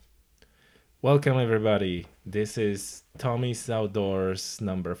Welcome everybody. This is Tommy's Outdoors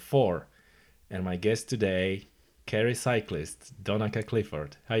number 4, and my guest today, Kerry cyclist Donnacha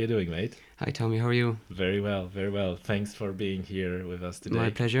Clifford. How you doing, mate? Hi Tommy, how are you? Very well, very well. Thanks for being here with us My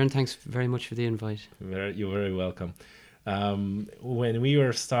today. pleasure, and thanks very much for the invite. You're very welcome. When we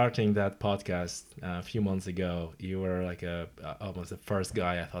were starting that podcast a few months ago, you were like almost the first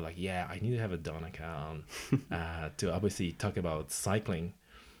guy I thought like, yeah, I need to have a Donnacha on to obviously talk about cycling.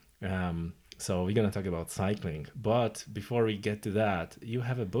 So we're gonna talk about cycling, but before we get to that, you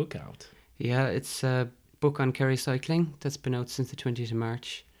have a book out. Yeah, it's a book on Kerry cycling that's been out since the 20th of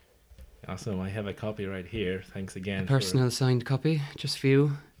March. Awesome, I have a copy right here. Thanks A again for. personal signed copy, just for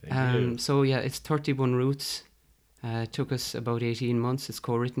you. Thank you. So yeah, it's 31 routes. It took us about 18 months. It's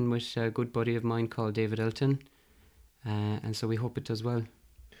co-written with a good buddy of mine called David Elton. And so we hope it does well.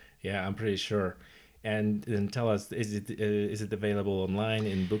 Yeah, I'm pretty sure. And then tell us, is it available online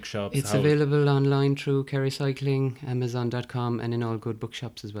in bookshops? It's available online through Kerry Cycling, Amazon.com, and in all good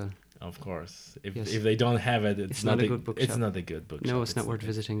bookshops as well. Of course. Yes. If they don't have it, It's not a good bookshop. It's not a good bookshop. No, it's not worth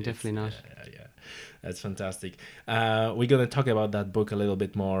visiting. Definitely not. Yeah. That's fantastic. We're going to talk about that book a little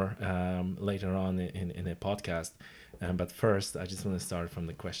bit more later on in a podcast. But first, I just want to start from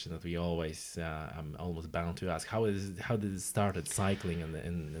the question that we always, I'm almost bound to ask. How did it start at cycling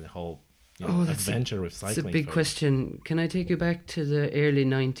and the whole adventure with cycling? It's a big question. Can I take you back to the early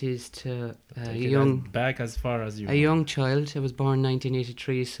 90s to back as far as you a young child? I was born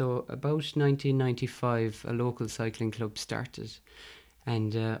 1983, so about 1995 a local cycling club started,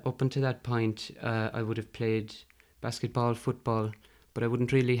 and up until that point I would have played basketball, football, but I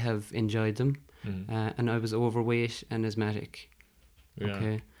wouldn't really have enjoyed them. And I was overweight and asthmatic. Yeah.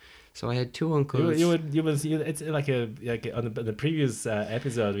 Okay. So I had two uncles. It's like on the previous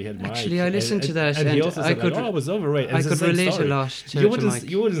episode we had Mike. Actually, I listened to that, and he also said I was overweight. And I could relate a lot to Mike.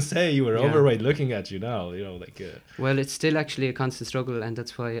 You wouldn't say you were overweight looking at you now. Well, it's still actually a constant struggle, and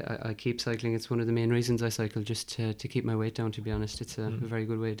that's why I keep cycling. It's one of the main reasons I cycle, just to keep my weight down. To be honest, it's a very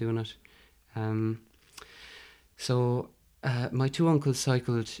good way of doing it. My two uncles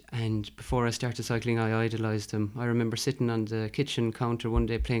cycled, and before I started cycling, I idolised them. I remember sitting on the kitchen counter one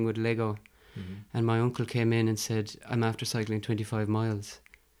day playing with Lego, and my uncle came in and said, "I'm after cycling 25 miles."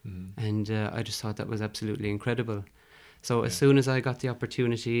 And I just thought that was absolutely incredible. So as soon as I got the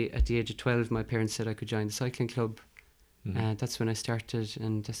opportunity at the age of 12, my parents said I could join the cycling club. That's when I started,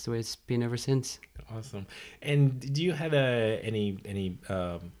 and that's the way it's been ever since. Awesome. And do you have any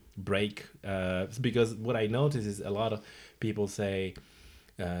break? Because what I notice is a lot of people say,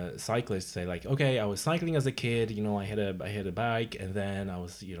 cyclists say like, okay, I was cycling as a kid, I had a bike, and then I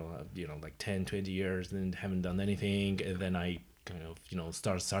was like 10-20 years and haven't done anything, and then I kind of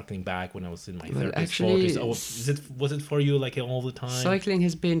started cycling back when I was in my 30s, 40s. Was it for you like all the time? Cycling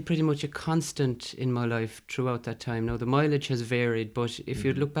has been pretty much a constant in my life throughout that time. Now the mileage has varied, but if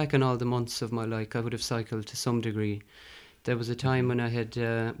you look back on all the months of my life, I would have cycled to some degree. There was a time when I had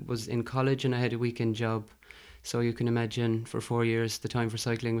was in college and I had a weekend job. So you can imagine for 4 years the time for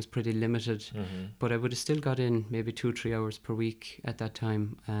cycling was pretty limited. But I would have still got in maybe 2-3 hours per week at that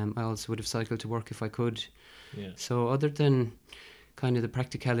time. I also would have cycled to work if I could. Yeah. So other than kind of the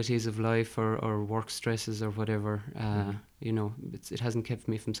practicalities of life or work stresses or whatever, it hasn't kept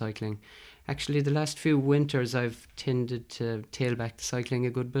me from cycling. Actually, the last few winters I've tended to tail back to cycling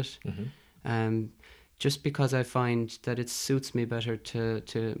a good bit. Just because I find that it suits me better to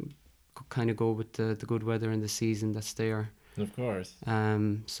kind of go with the good weather and the season that's there. Of course.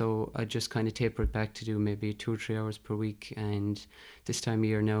 So I just kind of taper it back to do maybe 2 or 3 hours per week, and this time of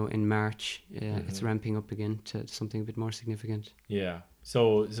year now in March, it's ramping up again to something a bit more significant. Yeah.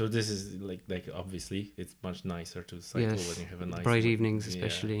 So this is like obviously it's much nicer to cycle when you have a nice bright evenings,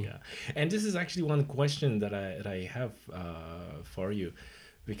 especially. Yeah. And this is actually one question that I have for you,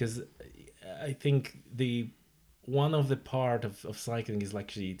 because I think one of the part of cycling is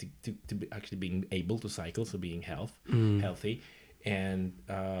actually to be actually being able to cycle, so being healthy, and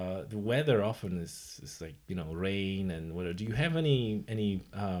the weather often is like rain and weather. Do you have any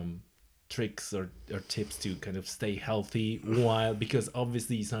tricks or tips to kind of stay healthy because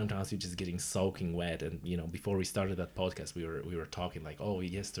obviously sometimes you're just getting soaking wet, and before we started that podcast we were talking like, oh,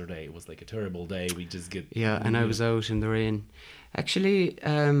 yesterday it was like a terrible day, we just get and I was out in the rain. Actually,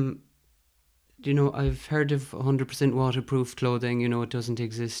 I've heard of 100% waterproof clothing. It doesn't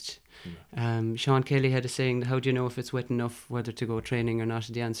exist. Sean Kelly had a saying, how do you know if it's wet enough whether to go training or not?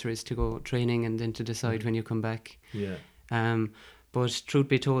 The answer is to go training and then to decide when you come back. But truth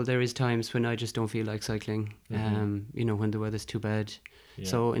be told, there is times when I just don't feel like cycling. When the weather's too bad. Yeah.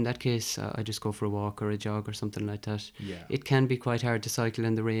 So in that case, I just go for a walk or a jog or something like that. Yeah. It can be quite hard to cycle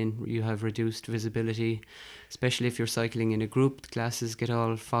in the rain. You have reduced visibility, especially if you're cycling in a group. The glasses get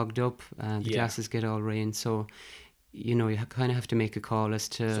all fogged up and the Yeah. glasses get all rain. So, you know, you kind of have to make a call as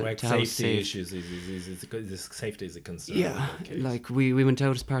So to like how safety safe. issues is safety is a concern. Yeah, in that case. like we went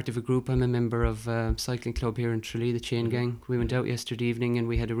out as part of a group. I'm a member of a cycling club here in Tralee, the Chain Gang. We went out yesterday evening and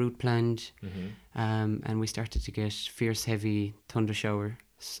we had a route planned, and we started to get fierce, heavy thunder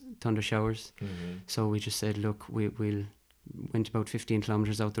showers. So we just said, look, we'll went about 15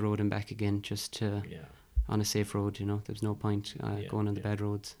 kilometers out the road and back again, just to on a safe road. You know, there's no point going on the bad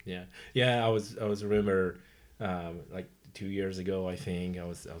roads. Yeah. I was remember, like 2 years ago, I think I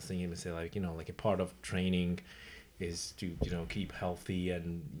was thinking to say, like, you know, like a part of training is to, you know, keep healthy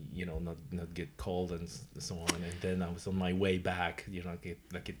and, you know, not get cold and so on. And then I was on my way back, you know,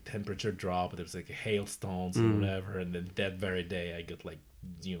 like a temperature drop. There was like a hailstones or whatever, and then that very day I got like,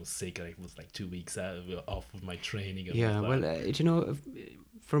 you know, sick. I was like 2 weeks off of my training. Yeah, well, you know,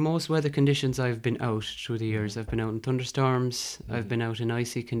 for most weather conditions I've been out through the years. I've been out in thunderstorms. I've been out in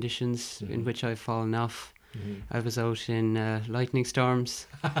icy conditions in which I've fallen off. I was out in lightning storms.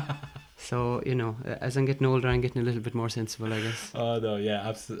 So, you know, as I'm getting older, I'm getting a little bit more sensible, I guess. Oh no, yeah,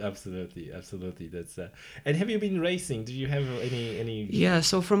 absolutely. That's and have you been racing? Did you have any? Yeah,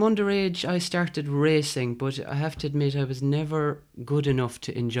 so from underage, I started racing, but I have to admit, I was never good enough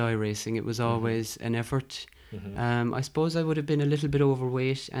to enjoy racing. It was always an effort. I suppose I would have been a little bit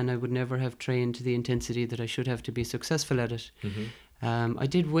overweight, and I would never have trained to the intensity that I should have to be successful at it. I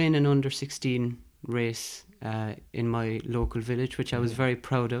did win an under 16 race in my local village, which I was very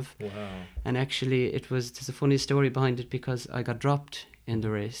proud of. Wow. And actually, there's a funny story behind it, because I got dropped in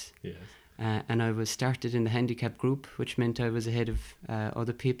the race. Yes. And I was started in the handicap group, which meant I was ahead of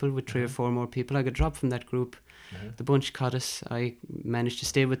other people with 3 or 4 more people. I got dropped from that group. The bunch caught us. I managed to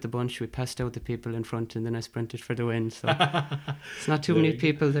stay with the bunch. We passed out the people in front, and then I sprinted for the win. So it's not too many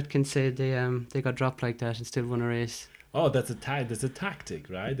people that can say they got dropped like that and still won a race. Oh, that's a tactic,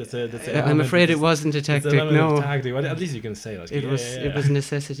 right? I'm afraid it wasn't a tactic. No, tactic. Well, at least you can say like it was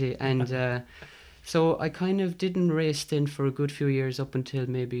necessity, and so I kind of didn't race then for a good few years, up until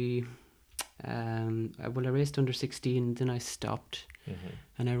maybe I raced under 16, then I stopped,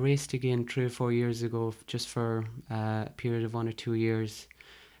 and I raced again 3 or 4 years ago, just for a period of 1 or 2 years,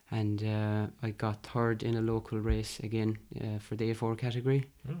 and I got third in a local race again for the A4 category.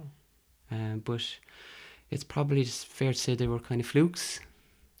 But it's probably just fair to say they were kind of flukes.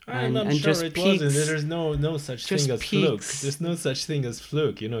 I'm sure just it peaks, wasn't. There's no such thing as peaks. fluke. There's no such thing as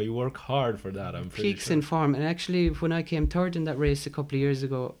fluke. You know, you work hard for that. I'm pretty peaks sure. in form. And actually, when I came third in that race a couple of years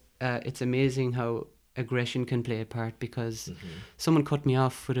ago, it's amazing how aggression can play a part, because someone cut me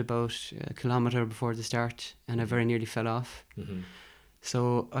off with about a kilometre before the start, and I very nearly fell off.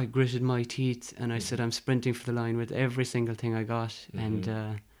 So I gritted my teeth and I said, I'm sprinting for the line with every single thing I got.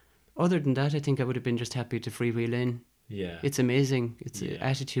 And other than that, I think I would have been just happy to freewheel in. Yeah. It's amazing. It's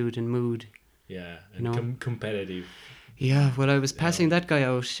attitude and mood. Yeah, and competitive. Yeah, well, I was passing that guy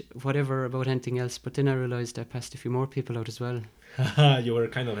out, whatever about anything else, but then I realised I passed a few more people out as well. You were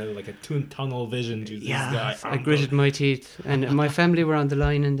kind of had like a tunnel vision to this guy. I gritted my teeth, and my family were on the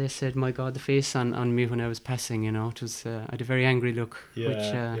line, and they said, "My God, the face on me when I was passing, you know, it was I had a very angry look."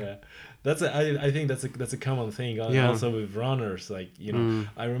 Yeah. I think that's a common thing also with runners. Like, you know,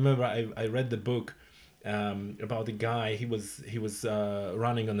 I remember I read the book about the guy. He was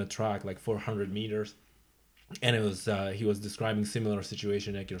running on the track like 400 meters, and it was he was describing similar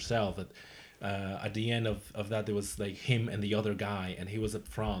situation like yourself. That at the end of that, there was like him and the other guy, and he was up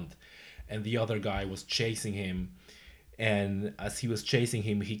front, and the other guy was chasing him. And as he was chasing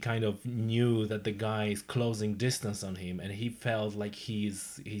him, he kind of knew that the guy is closing distance on him, and he felt like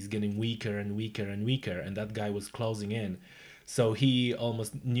he's getting weaker and weaker and weaker, and that guy was closing in. So he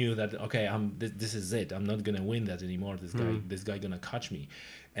almost knew that, okay, this is it. I'm not gonna win that anymore. This guy gonna catch me.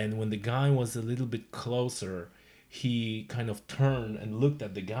 And when the guy was a little bit closer, he kind of turned and looked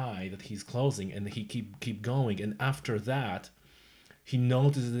at the guy that he's closing, and he keep going. And after that, he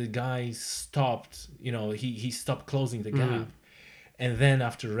noticed the guy stopped, you know, he stopped closing the gap. And then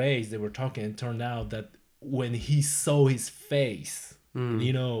after race, they were talking, and it turned out that when he saw his face,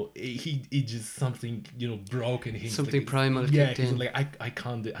 you know, he just something, you know, broke in him. Something like, primal yeah, kicked in. Like I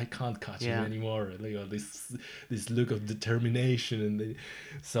can't catch him anymore. Like, you know, this look of determination, and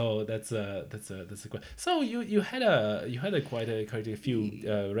so that's a question. So you had quite a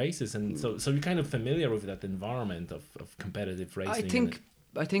few races, and so you're kind of familiar with that environment of competitive racing.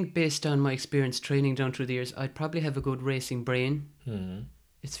 I think based on my experience training down through the years, I'd probably have a good racing brain.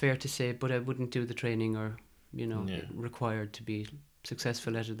 It's fair to say, but I wouldn't do the training or, you know, required to be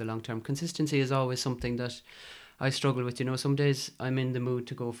successful at it the long term. Consistency is always something that I struggle with. Some days I'm in the mood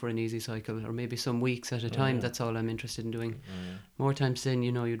to go for an easy cycle, or maybe some weeks at a time. Yeah. That's all I'm interested in doing. Yeah. More times than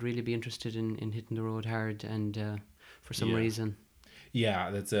you'd really be interested in hitting the road hard, and for some Yeah. reason.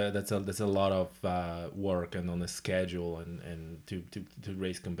 Yeah, that's a lot of work and on a schedule and to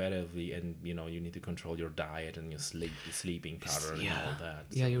race competitively, and you need to control your diet and your sleeping pattern and all that.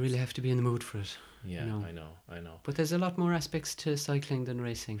 Yeah, So you really have to be in the mood for it. yeah, I know. But there's a lot more aspects to cycling than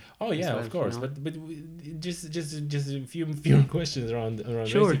racing. Oh yeah, well, of course. But just a few questions around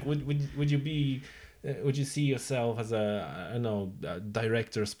Sure. racing. Would you see yourself as a, I don't know, a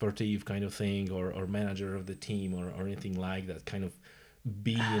director sportive kind of thing, or manager of the team, or anything like that? Kind of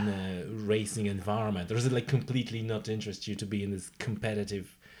be in a racing environment, or is it like completely not interest you to be in this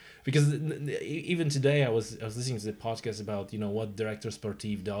competitive? Because even today I was listening to the podcast about what director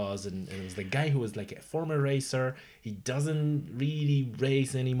sportif does, and it was the guy who was like a former racer. He doesn't really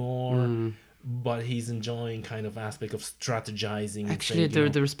race anymore, but he's enjoying kind of aspect of strategizing. Actually,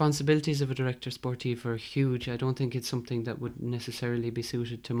 the responsibilities of a director sportif are huge. I don't think it's something that would necessarily be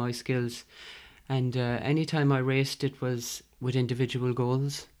suited to my skills. And anytime I raced, it was with individual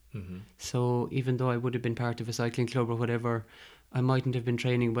goals. Mm-hmm. So even though I would have been part of a cycling club or whatever, I mightn't have been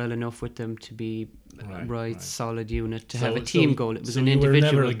training well enough with them to be right. solid unit to have a team goal. It was an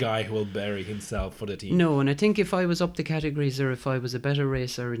individual. You were never a guy who will bury himself for the team. No, and I think if I was up the categories, or if I was a better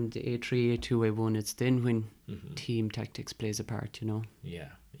racer in the A3, A2, A1, it's then when team tactics plays a part. Yeah.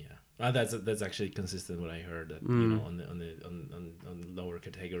 That's actually consistent with what I heard, that on lower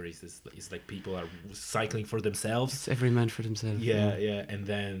categories it's like people are cycling for themselves. It's every man for themselves. Yeah, and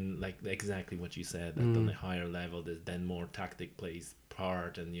then like exactly what you said, that on a higher level there's then more tactic plays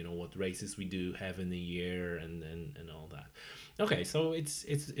part, and what races we do have in the year, and all that. Okay, so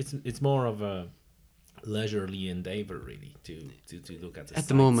it's more of a leisurely endeavor really to look at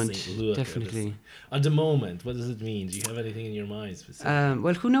the moment. Definitely at the moment. What does it mean? Do you have anything in your mind specifically?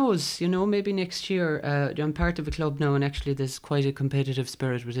 Well, who knows, maybe next year. I'm part of a club now, and actually there's quite a competitive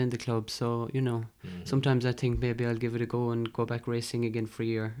spirit within the club, so sometimes I think maybe I'll give it a go and go back racing again for a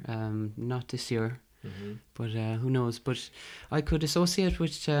year. Not this year, but who knows. But I could associate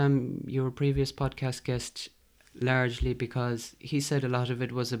with your previous podcast guest largely because he said a lot of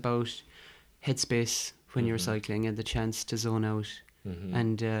it was about headspace when you're cycling and the chance to zone out,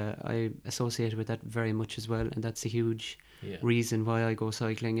 and I associate with that very much as well, and that's a huge reason why I go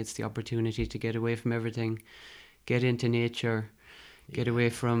cycling. It's the opportunity to get away from everything, get into nature, get away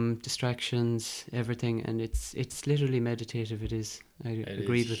from distractions, everything, and it's literally meditative. It is. I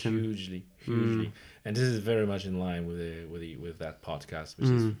agreed with him hugely, and this is very much in line with that podcast, which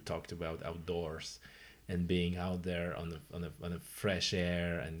is talked about outdoors and being out there on the fresh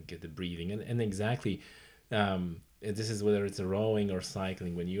air and get the breathing, and exactly this is whether it's a rowing or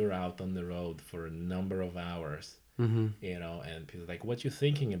cycling. When you're out on the road for a number of hours, and people are like, what you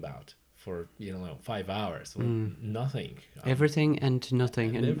thinking about for 5 hours? Well, nothing. Everything and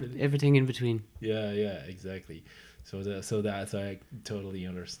nothing, and everything in between. Yeah, exactly. So I totally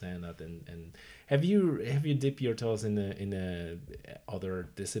understand that. And have you dipped your toes in the other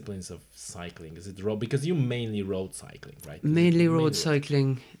disciplines of cycling? Is it road? Because you mainly road cycling, right? Mainly road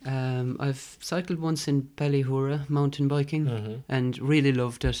cycling. I've cycled once in Ballyhura, mountain biking, and really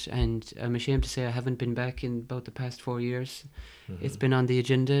loved it. And I'm ashamed to say I haven't been back in about the past 4 years. It's been on the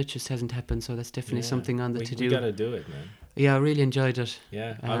agenda, it just hasn't happened. So that's definitely something on the to-do. We gotta do it, man. Yeah, I really enjoyed it.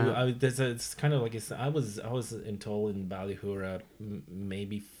 Yeah, it's kind of like I was in toll in Ballyhura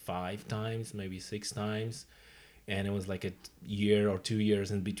maybe 5 times, maybe 6 times, and it was like a year or 2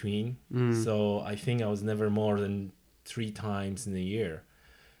 years in between. So I think I was never more than 3 times in a year.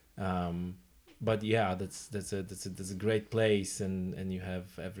 But yeah, that's a great place, and you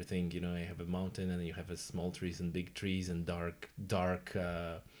have everything. You have a mountain, and you have a small trees and big trees and dark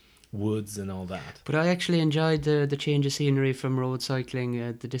woods and all that. But I actually enjoyed the change of scenery from road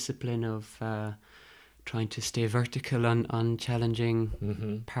cycling, the discipline of trying to stay vertical on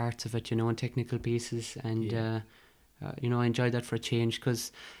challenging parts of it, and technical pieces, and I enjoyed that for a change,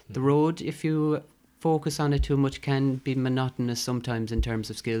 because the road, if you focus on it too much, can be monotonous sometimes in terms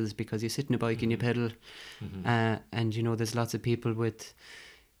of skills, because you sit in a bike and you pedal, and there's lots of people with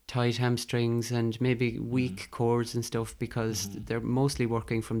tight hamstrings and maybe weak cores and stuff, because they're mostly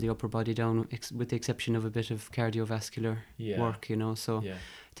working from the upper body down, with the exception of a bit of cardiovascular work, so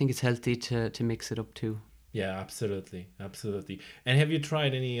I think it's healthy to mix it up too. Yeah, absolutely. And have you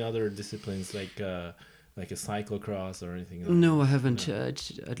tried any other disciplines like a cyclocross or anything like that? No, I haven't.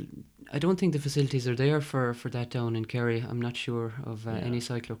 I don't think the facilities are there for that down in Kerry. I'm not sure of any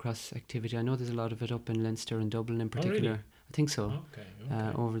cyclocross activity. I know there's a lot of it up in Leinster and Dublin in particular. Oh, really? I think so. Okay.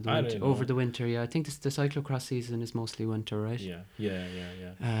 Okay. Over the I winter. didn't Over know. the winter, yeah. I think the cyclocross season is mostly winter, right? Yeah. Yeah.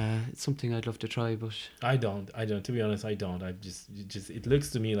 Yeah. Yeah. It's something I'd love to try, but I don't. I don't. To be honest, I don't. I just. It looks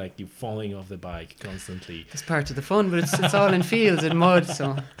to me like you're falling off the bike constantly. it's part of the fun. But it's all in fields and mud,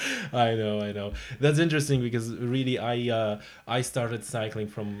 so I know. I know. That's interesting because really, I started cycling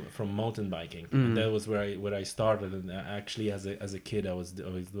from mountain biking, and that was where I started. And actually, as a kid, I was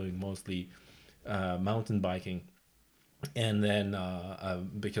doing mostly mountain biking, and then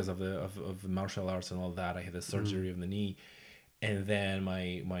because of martial arts and all that, I had a surgery of the knee, and then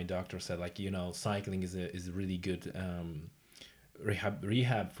my doctor said, like, cycling is a really good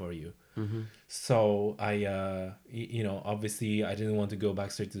rehab for you. So I obviously I didn't want to go back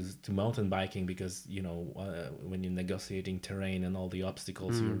straight to mountain biking because when you're negotiating terrain and all the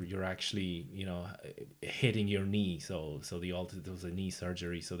obstacles, you're actually hitting your knee. So there was a knee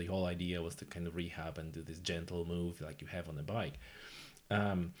surgery, so the whole idea was to kind of rehab and do this gentle move like you have on a bike.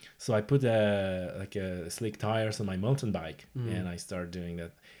 So I put a slick tires on my mountain bike, and I started doing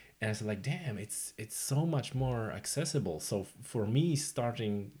that. And I was like, damn, it's so much more accessible. So for me,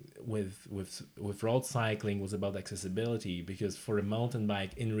 starting with road cycling was about accessibility, because for a mountain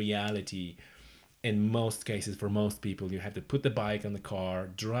bike, in reality, in most cases, for most people, you have to put the bike on the car,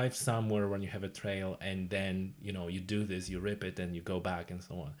 drive somewhere when you have a trail, and then you do this, you rip it, and you go back and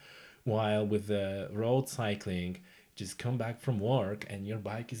so on. While with the road cycling, just come back from work and your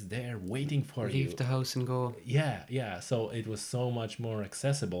bike is there waiting for you. leave the house and go. Yeah. So it was so much more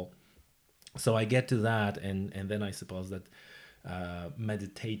accessible. So I get to that, and then I suppose that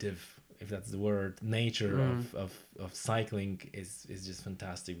meditative, if that's the word, nature of cycling is just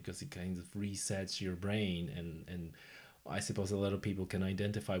fantastic, because it kind of resets your brain, and I suppose a lot of people can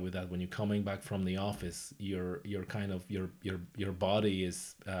identify with that. When you're coming back from the office, you're kind of your body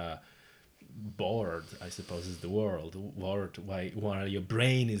is bored, I suppose is the word, bored, while your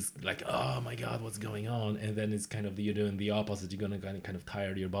brain is like, oh my god, what's going on? And then it's kind of, you're doing the opposite. You're gonna kind of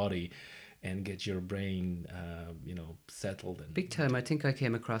tire your body and get your brain settled. And Big time. I think I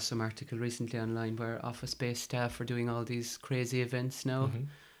came across some article recently online where office-based staff are doing all these crazy events now,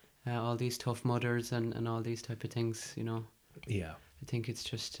 all these tough mudders and all these type of things. Yeah. I think it's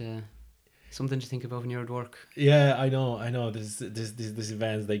just something to think about when you're at work. Yeah, I know. This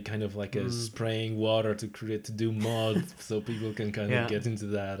events, they kind of like spraying water to do mud, so people can kind of get into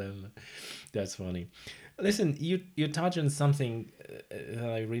that, and that's funny. Listen, you touch on something that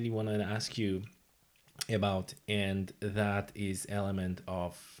I really want to ask you about, and that is element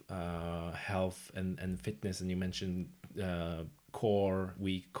of health and fitness. And you mentioned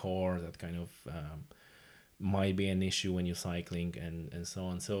weak core, that kind of might be an issue when you're cycling, and so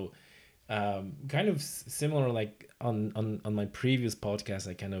on. So kind of similar, like on my previous podcast,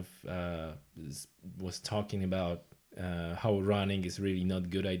 I kind of was talking about how running is really not a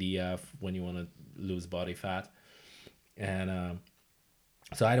good idea when you want to lose body fat. And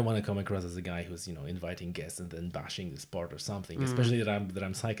so I don't want to come across as a guy who's inviting guests and then bashing the sport or something, especially that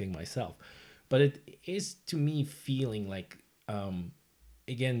I'm cycling myself. But it is, to me, feeling like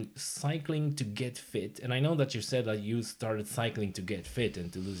again, cycling to get fit. And I know that you said that you started cycling to get fit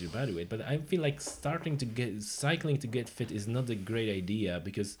and to lose your body weight, but I feel like cycling to get fit is not a great idea,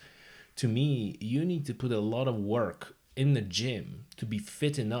 because to me, you need to put a lot of work in the gym to be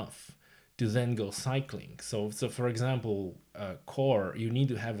fit enough to then go cycling. So for example, core, you need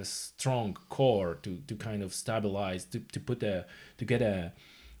to have a strong core to kind of stabilize, to get a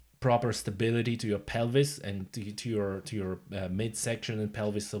proper stability to your pelvis and to your midsection and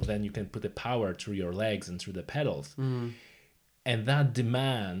pelvis, so then you can put the power through your legs and through the pedals. And that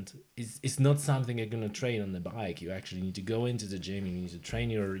demand is not something you're going to train on the bike. You actually need to go into the gym, you need to train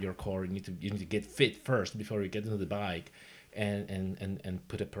your core, you need to get fit first before you get into the bike and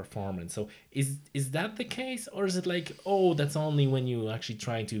put a performance. So is that the case, or is it like, oh, that's only when you actually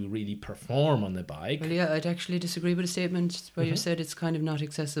try to really perform on the bike? Well, yeah, I'd actually disagree with the statement where you said it's kind of not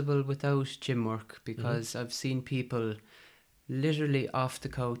accessible without gym work, because I've seen people literally off the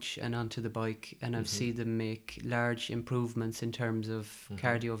couch and onto the bike, and I've seen them make large improvements in terms of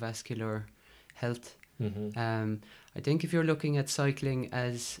cardiovascular health. I think if you're looking at cycling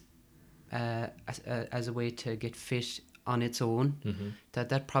as a way to get fit on its own,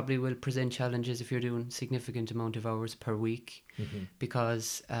 that probably will present challenges if you're doing significant amount of hours per week,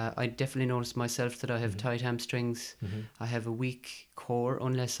 because I definitely noticed myself that I have tight hamstrings, I have a weak core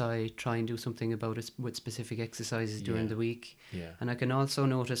unless I try and do something about it with specific exercises during the week. And I can also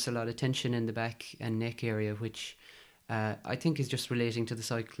notice a lot of tension in the back and neck area, which I think is just relating to the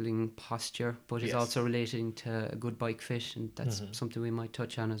cycling posture, but is also relating to a good bike fit, and that's something we might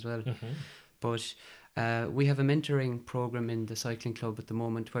touch on as well. But We have a mentoring program in the cycling club at the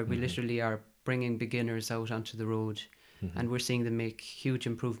moment where we Mm-hmm. literally are bringing beginners out onto the road, Mm-hmm. and we're seeing them make huge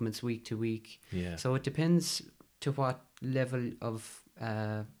improvements week to week. Yeah. So it depends to what level of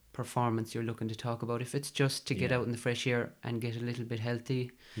performance you're looking to talk about. If it's just to get Yeah. out in the fresh air and get a little bit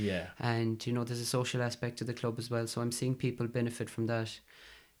healthy, Yeah. and you know, there's a social aspect to the club as well, so I'm seeing people benefit from that.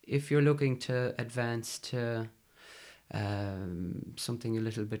 If you're looking to advance to something a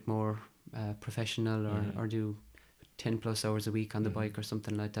little bit more professional, Mm-hmm. or do 10 plus hours a week on the Mm-hmm. bike or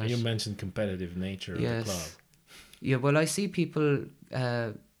something like You that. mentioned competitive nature of the club. Yes. Yeah, well, I see people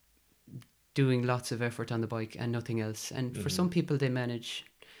doing lots of effort on the bike and nothing else. And for Mm-hmm. some people, they manage.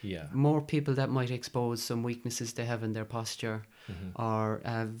 Yeah. More people, that might expose some weaknesses they have in their posture, Mm-hmm. or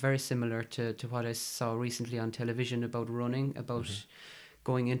very similar to what I saw recently on television about running, about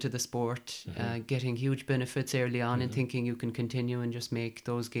going into the sport, getting huge benefits early on and thinking you can continue and just make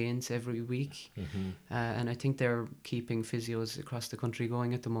those gains every week. And I think they're keeping physios across the country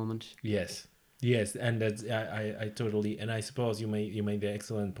going at the moment. Yes. Yes, and that's I totally, and I suppose you made the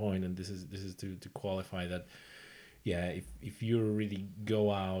excellent point, and this is to qualify that. Yeah, if you really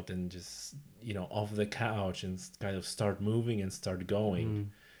go out and just off the couch and kind of start moving and start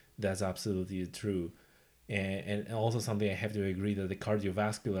going, that's absolutely true. And also something I have to agree that the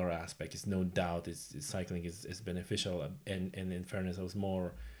cardiovascular aspect is no doubt is cycling is beneficial, and in fairness I was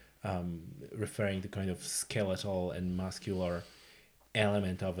more referring to kind of skeletal and muscular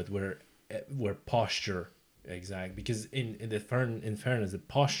element of it, where posture, exact, because in fairness, the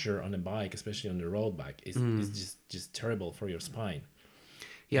posture on a bike, especially on the road bike, is just terrible for your spine.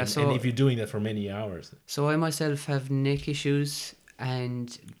 Yeah, And if so you're doing that for many hours. I myself have neck issues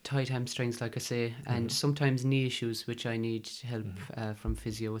and tight hamstrings, like I say, and sometimes knee issues, which I need help from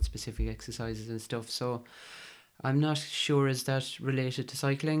physio with specific exercises and stuff. So I'm not sure, is that related to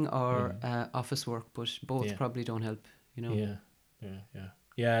cycling or office work, but both Yeah. probably don't help, you know.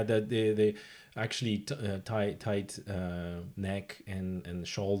 Yeah, that they actually tight neck and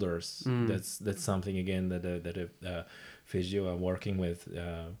shoulders. That's something again that a physio I'm working with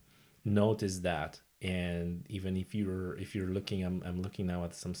notice that. And even if you're looking, I'm looking now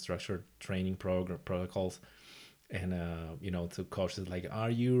at some structured training protocols, and to coaches, like, are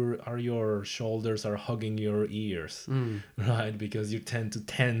your shoulders are hugging your ears, right? Because you tend to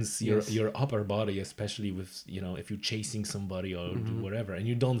tense Yes. your upper body, especially with if you're chasing somebody or do whatever, and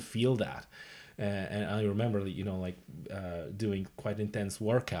you don't feel that. And I remember, doing quite intense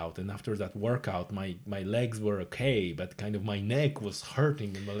workout, and after that workout, my legs were okay, but kind of my neck was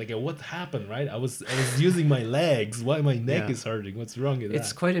hurting, and like, what happened, right? I was using my legs. Why my neck Yeah. is hurting? What's wrong with It's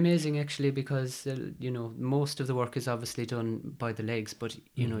that? quite amazing actually, because most of the work is obviously done by the legs, but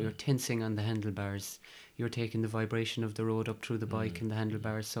you're tensing on the handlebars, you're taking the vibration of the road up through the bike and the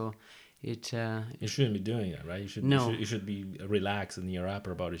handlebars, so it You shouldn't be doing that, right? No. You should be relaxed, and your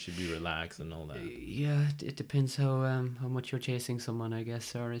upper body should be relaxed and all that. Yeah, it depends how much you're chasing someone, I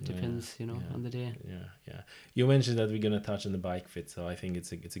guess, or it depends on the day. Yeah. You mentioned that we're gonna touch on the bike fit, so I think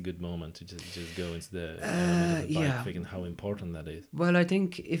it's a good moment to just go into the element of the bike yeah. fit and how important that is. Well, I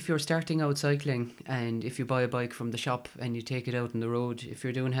think if you're starting out cycling and if you buy a bike from the shop and you take it out on the road, if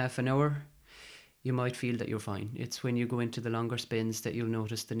you're doing half an hour, you might feel that you're fine. It's when you go into the longer spins that you'll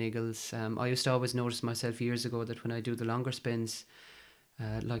notice the niggles. I used to always notice myself years ago that when I do the longer spins,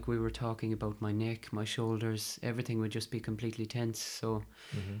 like we were talking about, my neck, my shoulders, everything would just be completely tense. So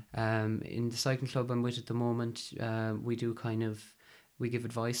in the cycling club I'm with at the moment, we give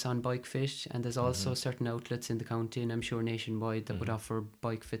advice on bike fit, and there's also certain outlets in the county, and I'm sure nationwide, that would offer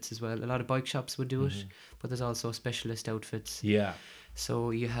bike fits as well. A lot of bike shops would do it, but there's also specialist outfits. Yeah.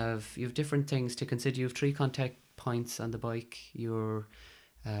 So you have different things to consider. You have 3 contact points on the bike: your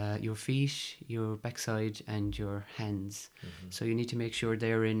feet, your backside, and your hands. So you need to make sure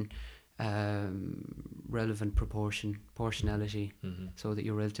they're in relevant proportionality, so that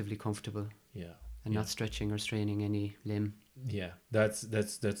you're relatively comfortable. Yeah. And not stretching or straining any limb. Yeah, that's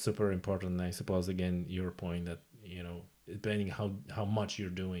super important. And I suppose again your point that depending how much you're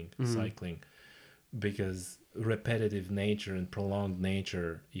doing cycling, because repetitive nature and prolonged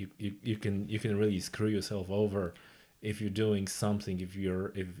nature, you can really screw yourself over if you're doing something, if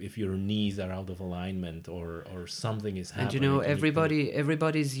your knees are out of alignment or something is happening. And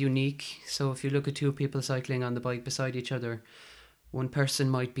everybody's unique. So if you look at 2 people cycling on the bike beside each other, one person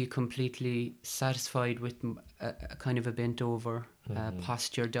might be completely satisfied with a kind of a bent over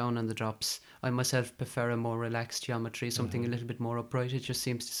posture down on the drops. I myself prefer a more relaxed geometry, something a little bit more upright. It just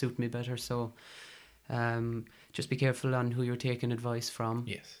seems to suit me better. So just be careful on who you're taking advice from.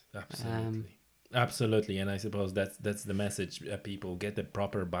 Yes, absolutely. And I suppose that's the message. People get the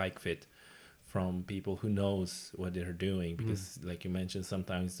proper bike fit from people who knows what they're doing, because like you mentioned,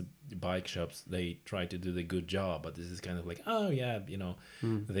 sometimes the bike shops, they try to do the good job, but this is kind of like, oh yeah,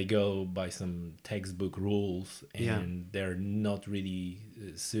 they go by some textbook rules, Yeah. and they're not really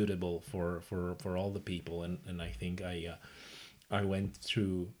suitable for all the people. And I think I went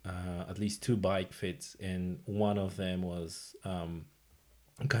through at least two bike fits, and one of them was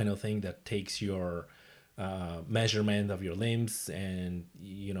kind of thing that takes your measurement of your limbs, and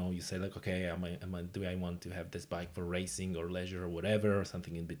you say like, okay, do I want to have this bike for racing or leisure or whatever, or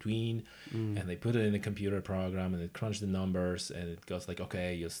something in between, and they put it in a computer program, and it crunches the numbers, and it goes like,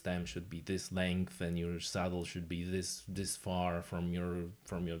 okay, your stem should be this length, and your saddle should be this far from your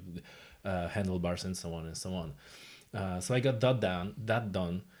handlebars, and so on and so on. So I got that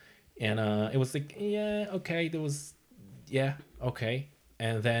done, and it was like, yeah, okay, there was, yeah, okay.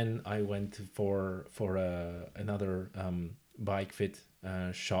 And then I went for another bike fit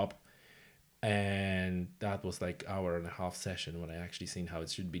shop, and that was like hour and a half session when I actually seen how it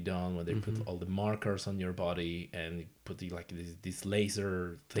should be done, when they put all the markers on your body, and put like these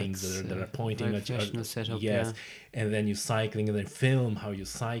laser things that are pointing very at you. professional setup. Yes, Yeah. and then you cycling, and then film how you're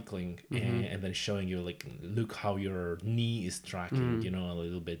cycling, and then showing you like, look how your knee is tracking, a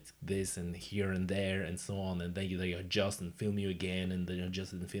little bit this and here and there and so on, and then they adjust and film you again, and then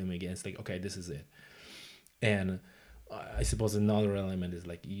adjust and film you again. It's like, okay, this is it. And I suppose another element is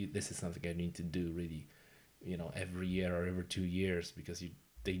like, this is something I need to do really, every year or every 2 years, because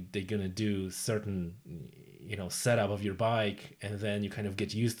they're gonna do certain setup of your bike, and then you kind of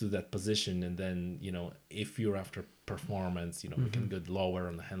get used to that position, and then if you're after performance, you can go lower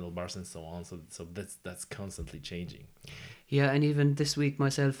on the handlebars and so on. So that's constantly changing. Yeah, and even this week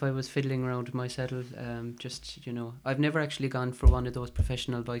myself, I was fiddling around with my saddle. I've never actually gone for one of those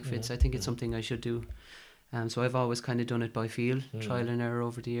professional bike fits. I think it's something I should do. So I've always kind of done it by feel, trial and error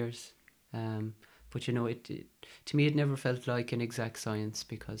over the years. But it to me, it never felt like an exact science,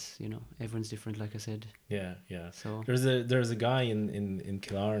 because everyone's different, like I said. Yeah. So there's a guy in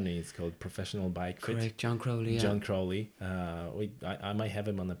Killarney. It's called Professional Bike Fit. correct, John Crowley. Yeah. John Crowley. I might have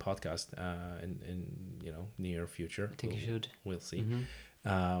him on the podcast in near future. I think you should. We'll see.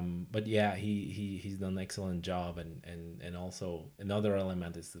 But yeah, he's done an excellent job, and also another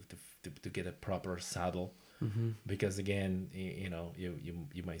element is to get a proper saddle, because again,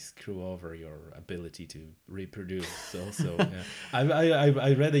 you might screw over your ability to reproduce. So yeah.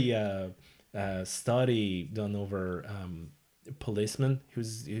 I read a study done over policemen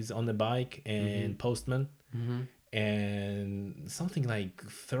who's on the bike, and postmen. And something like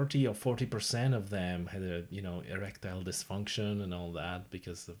 30 or 40% of them had a erectile dysfunction and all that,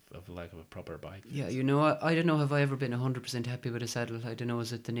 because of lack of a proper bike. Yeah, I don't know, have I ever been 100% happy with a saddle? I don't know,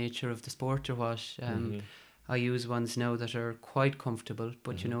 is it the nature of the sport or what? I use ones now that are quite comfortable,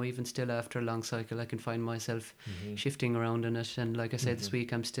 but even still, after a long cycle, I can find myself shifting around in it, and like I said, this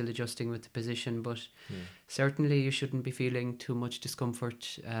week I'm still adjusting with the position, but certainly you shouldn't be feeling too much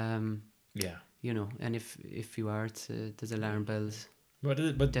discomfort. And if you are, there's alarm bells.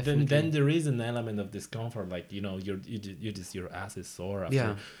 But then there is an element of discomfort, like your ass is sore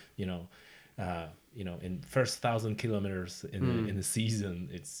after in first 1,000 kilometers in the season.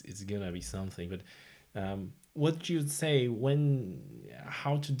 It's gonna be something. But what you'd say,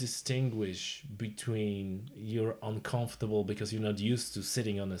 how to distinguish between you're uncomfortable because you're not used to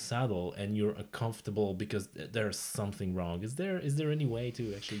sitting on a saddle, and you're uncomfortable because there's something wrong? Is there any way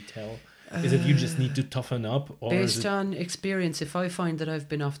to actually tell? Is it you just need to toughen up? Or based on experience, if I find that I've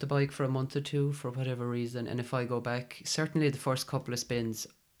been off the bike for a month or two for whatever reason, and if I go back, certainly the first couple of spins,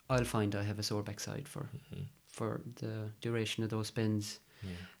 I'll find I have a sore backside for the duration of those spins.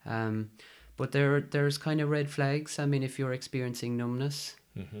 But there's kind of red flags. I mean, if you're experiencing numbness,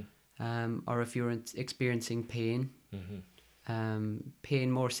 or if you're experiencing pain,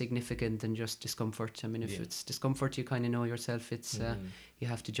 pain more significant than just discomfort. I mean, if it's discomfort, you kind of know yourself. It's you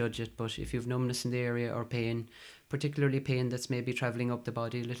have to judge it. But if you've numbness in the area, or pain, particularly pain that's maybe traveling up the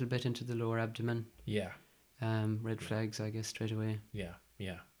body a little bit into the lower abdomen, red flags, I guess, straight away.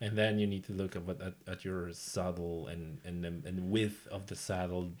 Yeah, and then you need to look at your saddle and width of the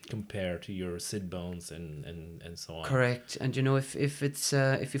saddle compared to your sit bones and so on. Correct. And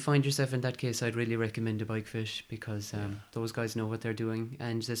if you find yourself in that case, I'd really recommend a bike fit, because those guys know what they're doing,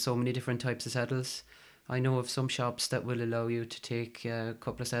 and there's so many different types of saddles. I know of some shops that will allow you to take a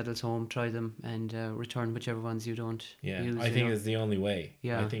couple of saddles home, try them, and return whichever ones you don't use. I think it's the only way.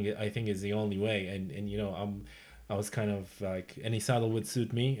 Yeah. I think it's the only way, and I was kind of like, any saddle would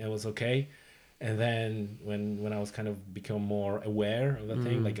suit me. It was okay. And then when I was kind of become more aware of that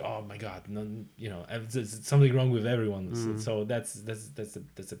thing, like, oh my god, no, there's something wrong with everyone. So that's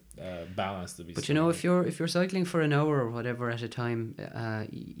a balance to be But struck. if you're cycling for an hour or whatever at a time,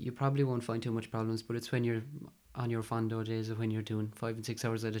 you probably won't find too much problems. But it's when you're on your fondo days, or when you're doing 5 and 6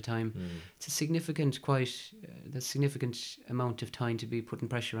 hours at a time, it's a significant amount of time to be putting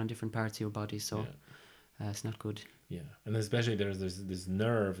pressure on different parts of your body. So it's not good. Yeah, and especially there's this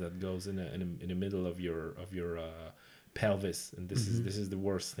nerve that goes in the middle of your pelvis, and this is the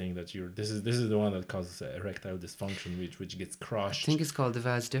worst thing that this is the one that causes erectile dysfunction, which gets crushed. I think it's called the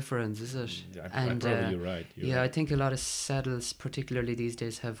vas deferens, is it? And probably you're right. I think a lot of saddles, particularly these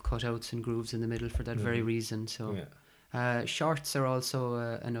days, have cutouts and grooves in the middle for that very reason. So shorts are also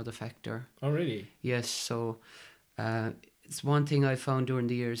another factor. Oh, really? Yes. So it's one thing I found during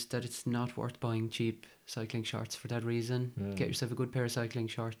the years, that it's not worth buying cheap cycling shorts for that reason. Get yourself a good pair of cycling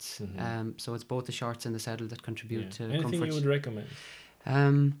shorts. So it's both the shorts and the saddle that contribute to Anything comfort. you would recommend?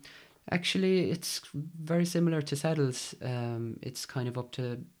 Actually, it's very similar to saddles. It's kind of up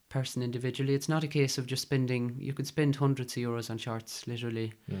to person individually. It's not a case of just spending. You could spend hundreds of euros on shorts,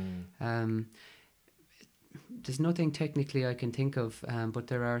 literally. There's nothing technically I can think of, but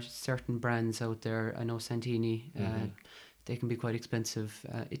there are certain brands out there. I know Santini. They can be quite expensive.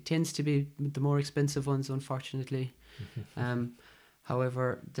 It tends to be the more expensive ones, unfortunately.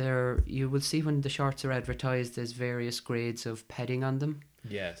 However, you will see when the shorts are advertised, there's various grades of padding on them.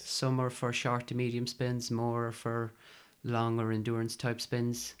 Yes. Some are for short to medium spins, more for long or endurance type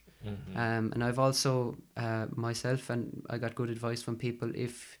spins. And I've also myself, and I got good advice from people,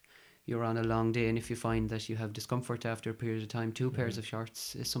 if you're on a long day and if you find that you have discomfort after a period of time, 2 pairs of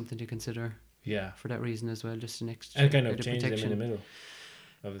shorts is something to consider. Yeah. For that reason as well, just an extra And kind of bit change protection. them in the middle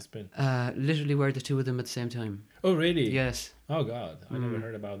of the spin. Literally wear the 2 of them at the same time. Oh, really? Yes. Oh God, I never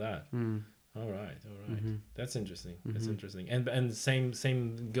heard about that. All right. That's interesting. That's interesting. And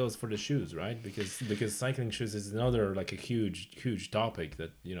same goes for the shoes, right? Because cycling shoes is another, like, a huge topic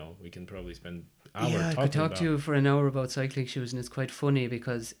that we can probably spend hours talking about. I could talk to you for an hour about cycling shoes, and it's quite funny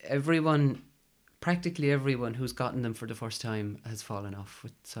because practically everyone who's gotten them for the first time has fallen off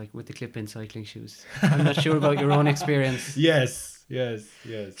with the clip-in cycling shoes. I'm not sure about your own experience. Yes.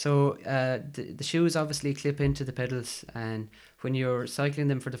 So the shoes obviously clip into the pedals, and when you're cycling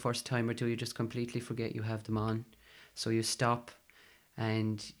them for the first time or two, you just completely forget you have them on. So you stop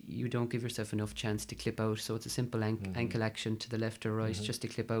and you don't give yourself enough chance to clip out. So it's a simple ankle action to the left or right just to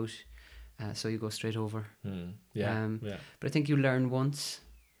clip out. So you go straight over. But I think you learn once.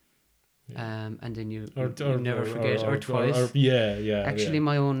 And then you never forget, or twice. Actually,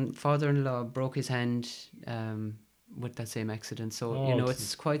 my own father-in-law broke his hand with that same accident, so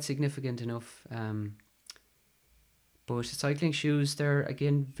it's quite significant enough. But cycling shoes, they're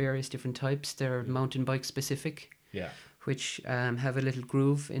again various different types. They're mountain bike specific, which have a little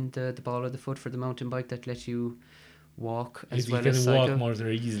groove in the ball of the foot for the mountain bike that lets you walk as well as cycle. You can walk more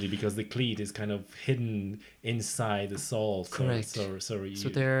very easily because the cleat is kind of hidden inside the sole. Correct. So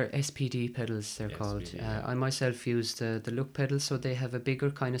they're SPD pedals, they're called. I myself use the look pedals, so they have a bigger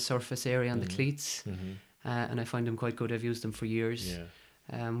kind of surface area on the cleats, and I find them quite good. I've used them for years.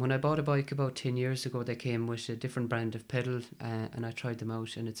 When I bought a bike about 10 years ago, they came with a different brand of pedal, and I tried them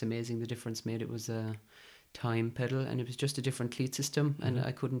out, and it's amazing the difference made. It was a time pedal, and it was just a different cleat system, and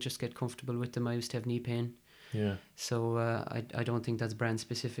I couldn't just get comfortable with them. I used to have knee pain. So I don't think that's brand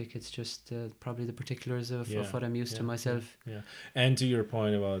specific. It's just probably the particulars of what I'm used to myself. And to your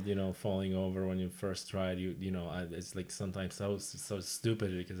point about falling over when you first tried, it's like sometimes so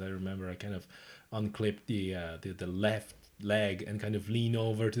stupid, because I remember I kind of unclipped the left leg and kind of lean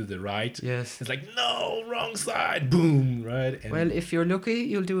over to the right. Yes. It's like, no, wrong side, boom, right? And well, if you're lucky,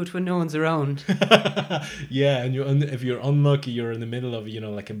 you'll do it when no one's around. And if you're unlucky, you're in the middle of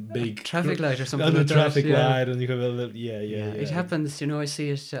like a big traffic light or something. On a traffic light, and you have a little It happens. I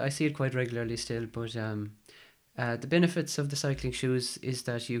see it quite regularly still. But the benefits of the cycling shoes is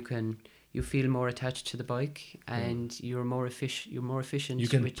that you feel more attached to the bike, and you're more efficient. You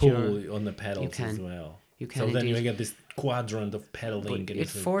can pull on the pedals as well. You can. So then indeed. you get this quadrant of pedaling. But it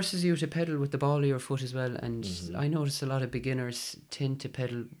forces you to pedal with the ball of your foot as well. And I notice a lot of beginners tend to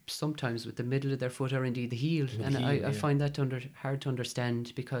pedal sometimes with the middle of their foot, or indeed the heel. I find that hard to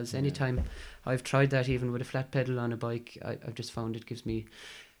understand, because anytime I've tried that, even with a flat pedal on a bike, I've just found it gives me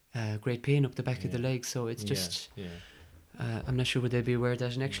great pain up the back of the leg. So it's just... I'm not sure would they be aware of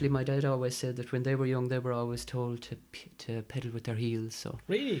that. And actually, my dad always said that when they were young, they were always told to pedal with their heels. So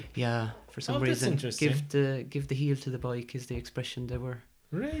really, for some reason, give the heel to the bike is the expression they were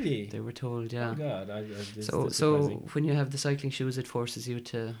told. Oh God, so when you have the cycling shoes, it forces you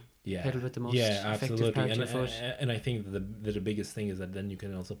to Yeah, pedal with the most yeah, effective absolutely. part of your foot. And I think the biggest thing is that then you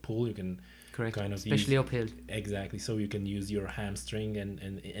can also pull. You can Correct, kind of especially use uphill. exactly. So you can use your hamstring and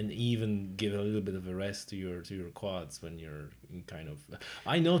even give a little bit of a rest to your quads when you're in kind of.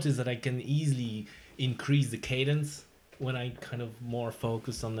 I noticed that I can easily increase the cadence when I kind of more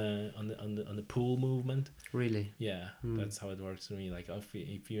focus on the pull movement. Really. Yeah, that's how it works for me. Like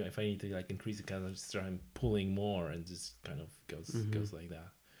if I need to like increase the cadence, I just try pulling more and just kind of goes like that.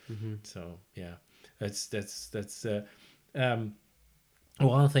 So yeah, that's um,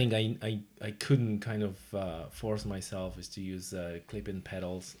 one thing I couldn't kind of force myself is to use clip-in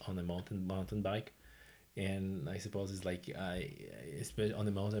pedals on a mountain bike, and I suppose it's like especially on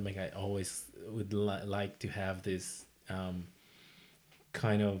the mountain bike I always would like to have this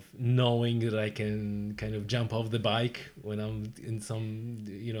kind of knowing that I can kind of jump off the bike when I'm in some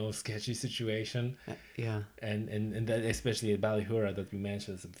sketchy situation. Yeah. And that especially at Ballyhura that we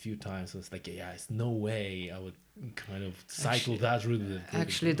mentioned a few times, so it's like yeah, it's no way I would kind of cycle that route with a clip-in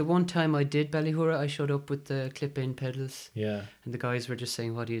Actually, the pedal. one time I did Ballyhura, I showed up with the clip-in pedals, Yeah, and the guys were just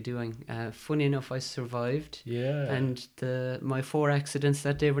saying, "What are you doing?" Funny enough, I survived, yeah, and my 4 accidents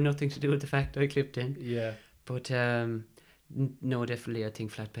that day were nothing to do with the fact I clipped in. yeah. But no, definitely, I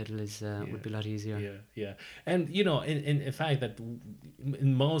think flat pedal is would be a lot easier. Yeah, and in fact that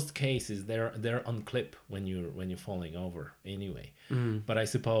in most cases they're on clip when you're falling over anyway. But I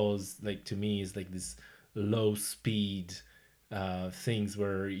suppose like to me it's like this low speed things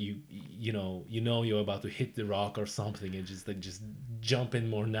where you're about to hit the rock or something and just jump in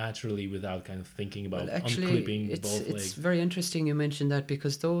more naturally without kind of thinking Well, about actually, unclipping both it's legs. very interesting you mentioned that,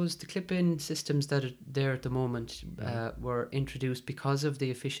 because the clip-in systems that are there at the moment were introduced because of the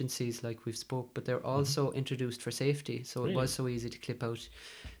efficiencies, like we've spoke, but they're also introduced for safety. So it Really? was so easy to clip out,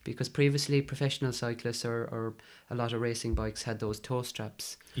 because previously professional cyclists or a lot of racing bikes had those toe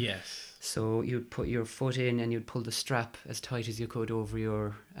straps. Yes. So you'd put your foot in and you'd pull the strap as tight as you could over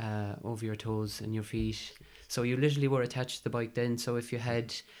your toes and your feet. So you literally were attached to the bike then. So if you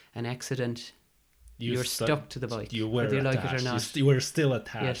had an accident, you're stuck to the bike, You whether were you like it or attached. not. You were still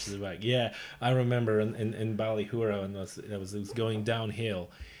attached Yes. to the bike. Yeah, I remember in Ballyhura when it was going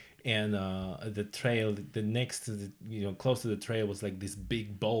downhill, and the trail, the next to the close to the trail was like this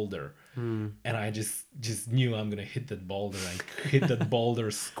big boulder, and I just knew I'm gonna hit that boulder. I hit that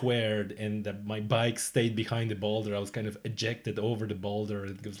boulder squared, and my bike stayed behind the boulder. I was kind of ejected over the boulder.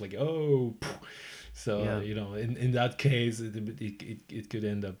 It was like oh. So Yeah. in that case, it could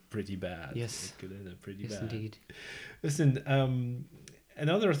end up pretty bad. Yes. It could end up pretty Yes, bad. indeed. Listen,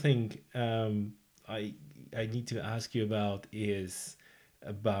 another thing I need to ask you about is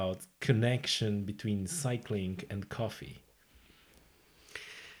about connection between cycling and coffee.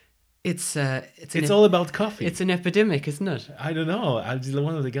 It's It's all about coffee. It's an epidemic, isn't it? I don't know.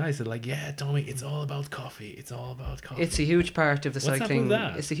 One of the guys said like, "Yeah, Tommy, it's all about coffee. It's all about coffee." It's a huge part of the What's cycling. up with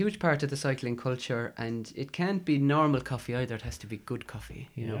that? It's a huge part of the cycling culture, and it can't be normal coffee either. It has to be good coffee,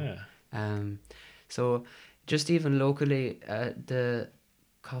 you know. So just even locally, the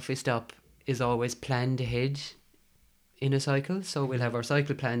coffee stop is always planned ahead in a cycle. So we'll have our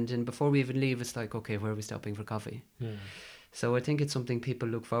cycle planned, and before we even leave, it's like, okay, where are we stopping for coffee? Yeah. So I think it's something people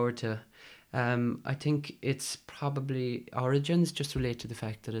look forward to. I think it's probably origins just relate to the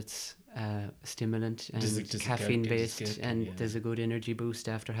fact that it's a stimulant and Just caffeine based, and yeah. there's a good energy boost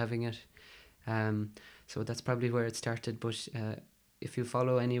after having it. So that's probably where it started. But if you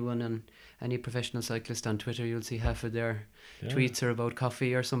follow anyone on any professional cyclist on Twitter, you'll see half of their tweets are about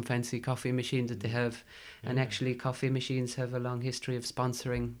coffee or some fancy coffee machine that they have. And actually, coffee machines have a long history of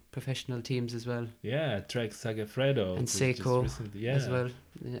sponsoring professional teams as well. Yeah, Trek Sagafredo And Seiko as well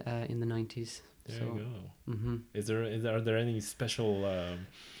in the 90s. There you go. Mm-hmm. Are there any special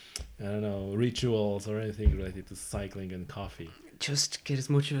I don't know, rituals or anything related to cycling and coffee? Just get as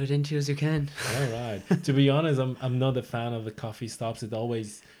much of it into as you can. All right. To be honest, I'm not a fan of the coffee stops. It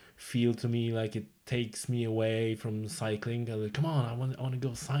always feel to me like it takes me away from cycling. I'm like, come on, I want to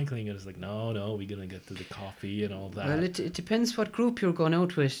go cycling, and it's like, no, we're gonna get to the coffee and all that. Well, it depends what group you're going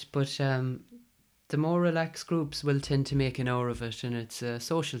out with, but the more relaxed groups will tend to make an hour of it, and it's a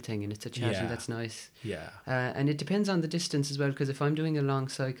social thing and it's a chat, and that's nice. Yeah. And it depends on the distance as well, because if I'm doing a long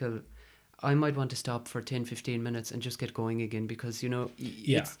cycle, I might want to stop for 10-15 minutes and just get going again, because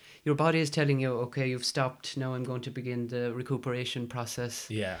your body is telling you, okay, you've stopped, now I'm going to begin the recuperation process.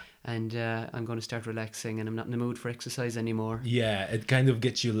 Yeah. And I'm going to start relaxing, and I'm not in the mood for exercise anymore. Yeah, it kind of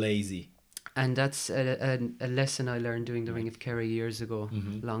gets you lazy. And that's a lesson I learned doing the Ring of Kerry years ago.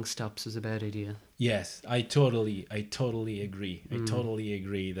 Long stops was a bad idea. Yes, I totally agree. I totally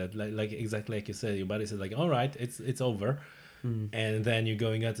agree that like exactly like you said, your body says like, all right, it's over. and then you're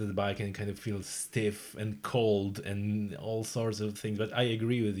going out to the bike and kind of feel stiff and cold and all sorts of things. But I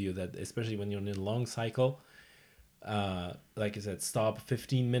agree with you that especially when you're in a long cycle, like I said, stop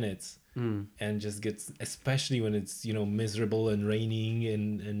 15 minutes and just get, especially when it's, you know, miserable and raining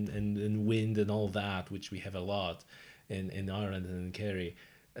and wind and all that, which we have a lot in Ireland and in Kerry.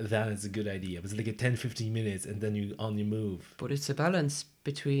 That is a good idea. It's like a 10-15 minutes and then you on your move. But it's a balance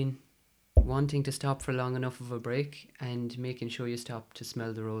between wanting to stop for long enough of a break and making sure you stop to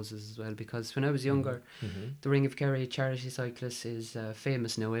smell the roses as well. Because when I was younger, the Ring of Kerry charity cyclist is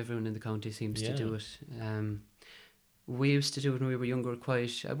famous now. Everyone in the county seems to do it. We used to do it when we were younger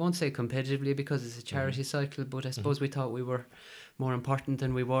quite, I won't say competitively because it's a charity cycle, but I suppose we thought we were more important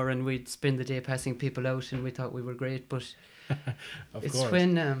than we were, and we'd spend the day passing people out and we thought we were great. But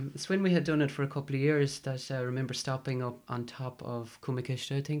it's when we had done it for a couple of years that I remember stopping up on top of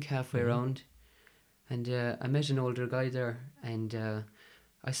Cumacishta, I think, halfway around, and I met an older guy there, and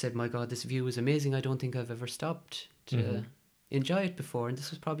I said, my God, this view is amazing. I don't think I've ever stopped to enjoy it before, and this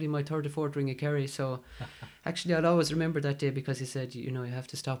was probably my third or fourth Ring of Kerry. So actually I'll always remember that day because he said, you know, you have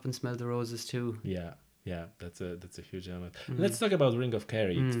to stop and smell the roses too. Yeah, that's a huge element. Let's talk about Ring of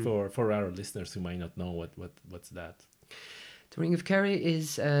Kerry for our listeners who might not know what's that. The Ring of Kerry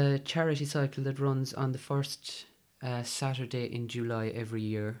is a charity cycle that runs on the first Saturday in July every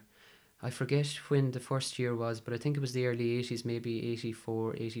year. I forget when the first year was, but I think it was the early 80s, maybe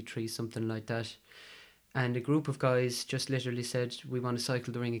 84, 83, something like that. And a group of guys just literally said, we want to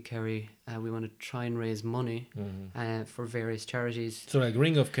cycle the Ring of Kerry. We want to try and raise money for various charities. So like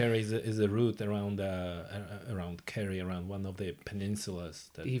Ring of Kerry is a route around Kerry, around one of the peninsulas.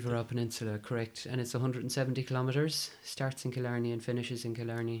 Iveragh Peninsula, correct. And it's 170 kilometres, starts in Killarney and finishes in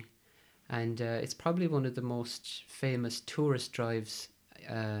Killarney. And it's probably one of the most famous tourist drives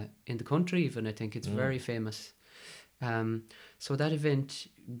in the country even. I think it's very famous. So that event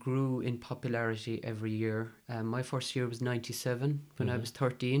grew in popularity every year. My first year was 97 when I was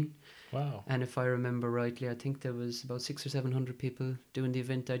 13. Wow. And if I remember rightly, I think there was about 600 or 700 people doing the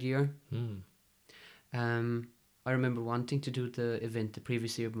event that year. I remember wanting to do the event the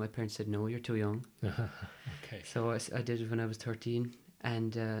previous year, but my parents said, no, you're too young. Okay. So I did it when I was 13.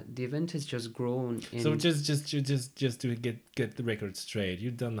 And the event has just grown. So just to get the record straight,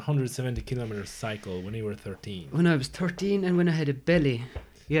 you've done 170 kilometer cycle when you were 13. When I was 13 and when I had a belly,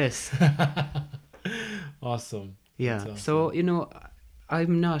 yes. Awesome. Yeah. Awesome. So, you know,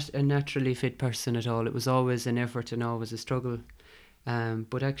 I'm not a naturally fit person at all. It was always an effort and always a struggle.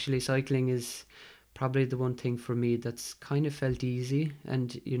 But actually cycling is probably the one thing for me that's kind of felt easy.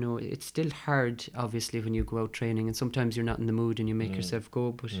 And, you know, it's still hard, obviously, when you go out training and sometimes you're not in the mood and you make yourself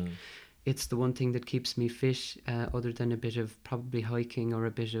go. But it's the one thing that keeps me fit, other than a bit of probably hiking or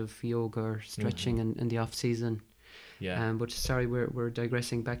a bit of yoga or stretching in the off season. Yeah. But sorry, we're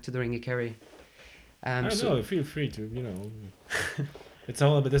digressing back to the Ring of Kerry. I don't know, feel free to, you know. It's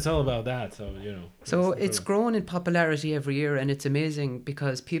all about that, so, you know. So it's grown in popularity every year, and it's amazing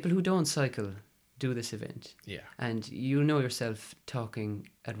because people who don't cycle do this event. Yeah. And you know yourself talking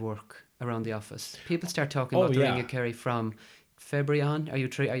at work around the office. People start talking about the Ring of Kerry from February on.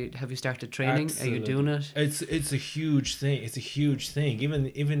 Have you started training? Absolutely. Are you doing it? It's a huge thing. It's a huge thing.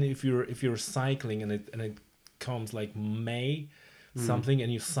 Even if you're cycling and it comes like May something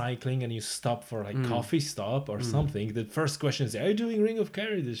and you're cycling and you stop for like coffee stop or something, the first question is, are you doing Ring of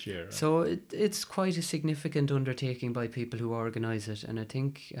Kerry this year? So it's quite a significant undertaking by people who organise it, and I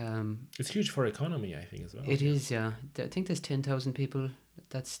think it's huge for economy, I think, as well. It is, yeah. I think there's 10,000 people.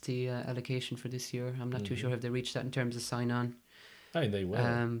 That's the allocation for this year. I'm not too sure if they reached that in terms of sign-on. I mean, they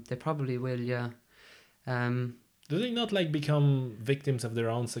will. They probably will, yeah. Do they not like become victims of their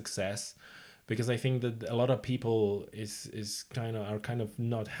own success? Because I think that a lot of people are kind of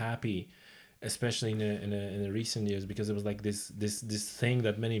not happy, especially in the recent years, because it was like this thing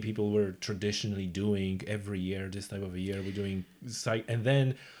that many people were traditionally doing every year. This type of a year we're doing, and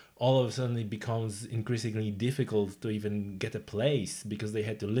then all of a sudden it becomes increasingly difficult to even get a place because they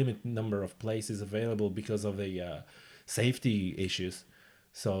had to limit the number of places available because of the safety issues.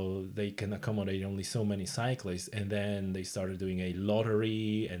 So they can accommodate only so many cyclists, and then they started doing a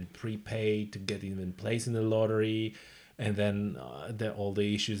lottery and prepay to get even place in the lottery, and then all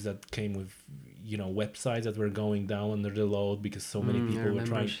the issues that came with, you know, websites that were going down under the load because so many people were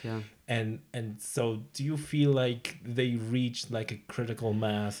trying. Yeah. And so do you feel like they reached like a critical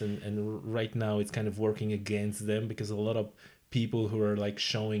mass and right now it's kind of working against them because a lot of people who are like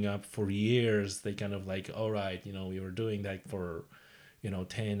showing up for years, they kind of like, all right, you know, we were doing that for,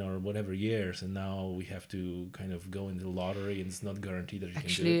 10 or whatever years, and now we have to kind of go into the lottery, and it's not guaranteed that you can do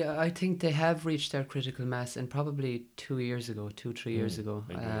Actually, it. I think they have reached their critical mass, and probably 2 years ago, 3 years ago,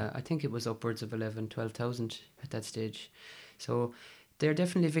 I agree. I think it was upwards of 11, 12,000 at that stage. So they're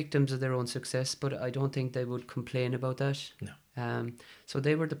definitely victims of their own success, but I don't think they would complain about that. No. So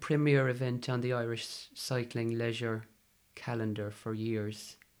they were the premier event on the Irish cycling leisure calendar for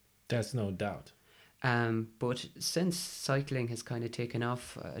years. That's no doubt. But since cycling has kind of taken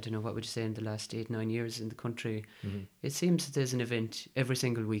off, I don't know, what would you say, in the last 8, 9 years in the country, it seems that there's an event every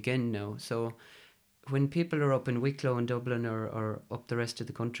single weekend now. So when people are up in Wicklow and Dublin, or up the rest of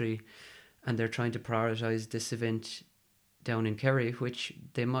the country, and they're trying to prioritise this event down in Kerry, which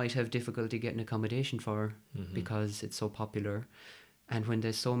they might have difficulty getting accommodation for because it's so popular, and when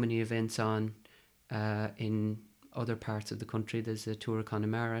there's so many events on in other parts of the country, there's a Tour of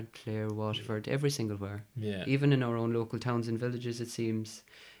Connemara, Clare, Waterford, every single where. Yeah. Even in our own local towns and villages, it seems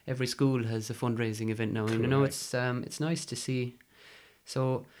every school has a fundraising event now. And it's nice to see.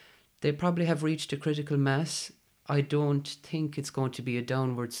 So they probably have reached a critical mass. I don't think it's going to be a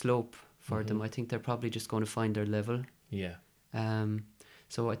downward slope for them. I think they're probably just going to find their level. Yeah.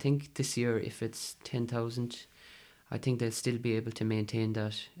 So I think this year, if it's 10,000, I think they'll still be able to maintain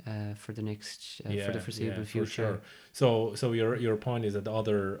that for the next for the foreseeable future. For sure. So your point is that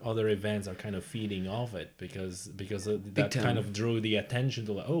other events are kind of feeding off it, because that kind of drew the attention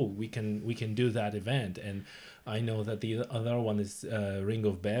to, like, oh, we can do that event. And I know that the other one is Ring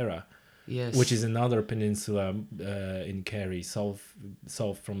of Beara. Yes. Which is another peninsula in Kerry, south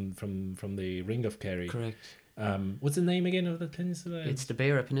from the Ring of Kerry. Correct. What's the name again of the peninsula? It's the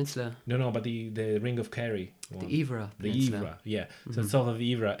Beara Peninsula. No, but the Ring of Kerry one. The Ivra Peninsula. The Ivra, yeah. So it's south of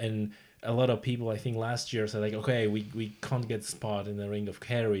Ivra, and a lot of people, I think, last year said, like, okay, we can't get spot in the Ring of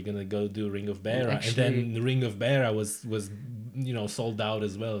Kerry, gonna go do Ring of Beara, and then the Ring of Beara was sold out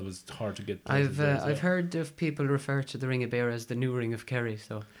as well. It was hard to get places there as well. I've heard of people refer to the Ring of Beara as the new Ring of Kerry.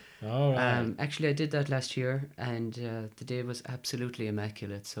 So. All right. Actually, I did that last year, and the day was absolutely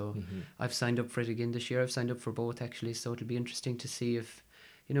immaculate. So I've signed up for it again this year. I've signed up for both, actually. So it'll be interesting to see if,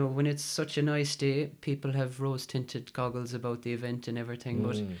 when it's such a nice day, people have rose-tinted goggles about the event and everything.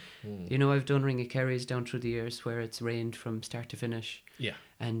 But, I've done Ring of Kerrys down through the years where it's rained from start to finish. Yeah.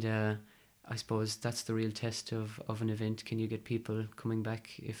 And I suppose that's the real test of an event. Can you get people coming back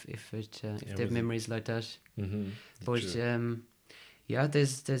if they have memories like that? But yeah,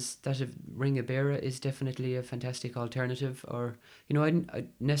 there's that Ring of Beara is definitely a fantastic alternative. Or, I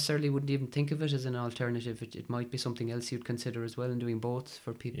necessarily wouldn't even think of it as an alternative. It might be something else you'd consider as well in doing both,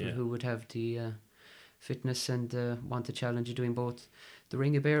 for people who would have the fitness and want the challenge of doing both. The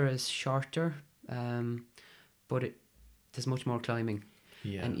Ring of Beara is shorter, but there's much more climbing.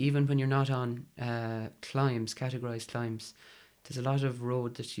 Yeah. And even when you're not on categorized climbs, there's a lot of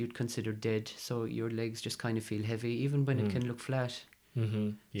road that you'd consider dead, so your legs just kind of feel heavy, even when it can look flat.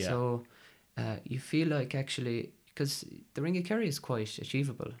 Yeah. So you feel like, actually, because the Ring of Kerry is quite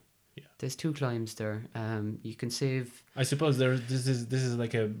achievable. Yeah. There's 2 climbs there. You can save. I suppose this is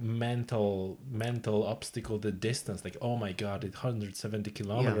like a mental obstacle, the distance. Like, oh my God, it's 170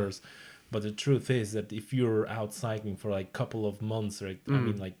 kilometers. Yeah. But the truth is that if you're out cycling for like a couple of months, right? I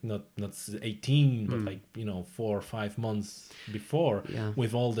mean, like not 18, but like 4 or 5 months before,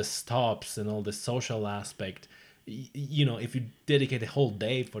 with all the stops and all the social aspect, if you dedicate a whole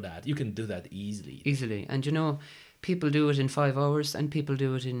day for that, you can do that easily. And people do it in 5 hours, and people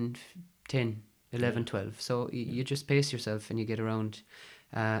do it in 10, 11, 12. So you just pace yourself and you get around.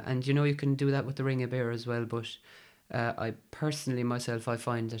 And you can do that with the Ring of Beara as well. But I personally, myself, I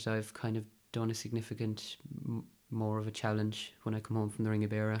find that I've kind of done a significant more of a challenge when I come home from the Ring of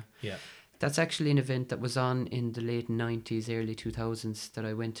Beara. Yeah. That's actually an event that was on in the late 90s, early 2000s, that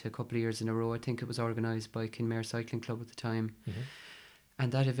I went to a couple of years in a row. I think it was organised by Kinmare Cycling Club at the time.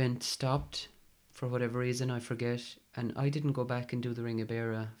 And that event stopped for whatever reason, I forget. And I didn't go back and do the Ring of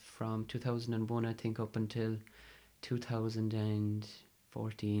Beara from 2001, I think, up until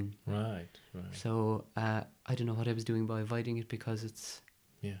 2014. Right. So I don't know what I was doing by avoiding it, because it's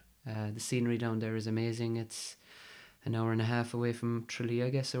the scenery down there is amazing. It's an hour and a half away from Tralee, I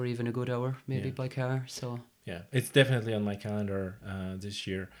guess, or even a good hour maybe by car. So yeah, it's definitely on my calendar this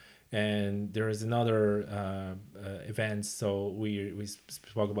year. And there is another event. So we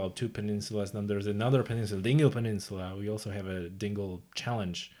spoke about 2 peninsulas. Now there's another peninsula, Dingle Peninsula. We also have a Dingle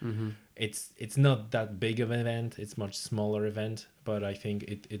Challenge. It's not that big of an event. It's much smaller event, but I think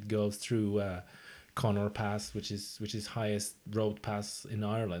it goes through Connor Pass, which is highest road pass in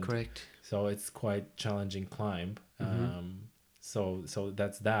Ireland. Correct. So it's quite challenging climb. So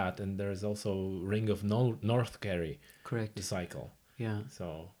that's that. And there's also Ring of North Kerry. Correct. The cycle. Yeah.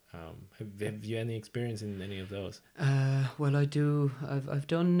 So have you any experience in any of those? Well, I do. I've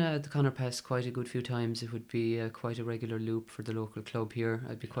done the Connor Pass quite a good few times. It would be quite a regular loop for the local club here.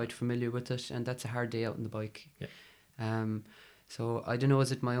 I'd be quite familiar with it, and that's a hard day out on the bike. Yeah. Um, so I don't know,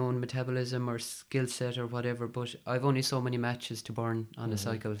 is it my own metabolism or skill set or whatever, but I've only so many matches to burn on a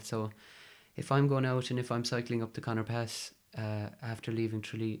cycle. So if I'm going out and if I'm cycling up the Connor Pass after leaving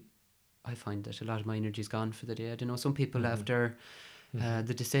Tralee, I find that a lot of my energy's gone for the day. I don't know, some people after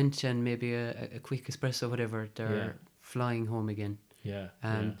the descent and maybe a quick espresso, whatever, they're flying home again. Yeah,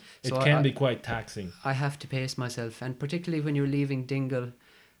 So it can be quite taxing. I have to pace myself, and particularly when you're leaving Dingle,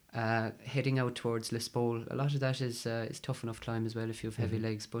 heading out towards Lisbole, a lot of that is tough enough climb as well if you have heavy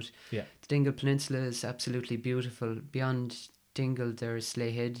legs. But the Dingle Peninsula is absolutely beautiful. Beyond Dingle, there is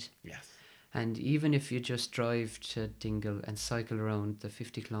Slea Head. Yes. And even if you just drive to Dingle and cycle around the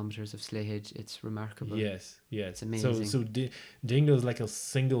 50 kilometres of Slea Head, it's remarkable. Yes, it's amazing. So Dingle is like a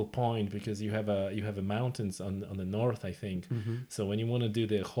single point because you have a mountains on the north, I think. So when you want to do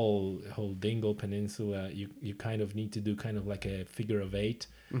the whole Dingle Peninsula, you kind of need to do kind of like a figure of 8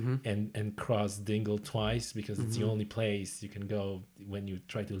 and cross Dingle twice, because it's the only place you can go when you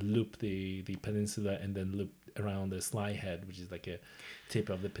try to loop the peninsula and then loop around the Slea Head, which is like a tip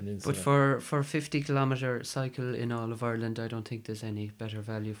of the peninsula. But for a 50 kilometre cycle in all of Ireland, I don't think there's any better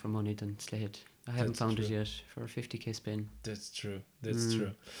value for money than Slea Head. I haven't found it yet for a 50k spin. That's true.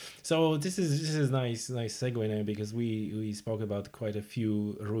 So this is nice segue now, because we spoke about quite a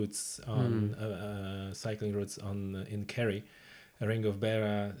few routes on cycling routes in Kerry, Ring of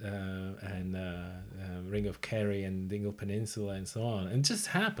Beara and Ring of Kerry and Dingle Peninsula and so on. And it just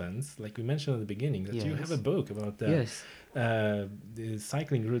happens, like we mentioned at the beginning, that you have a book about the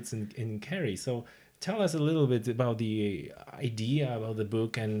cycling routes in Kerry. So tell us a little bit about the idea about the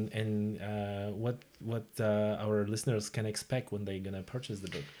book and what our listeners can expect when they're gonna purchase the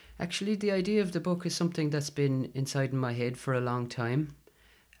book. Actually, the idea of the book is something that's been inside my head for a long time.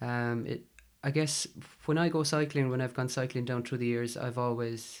 I guess when I go cycling, when I've gone cycling down through the years, I've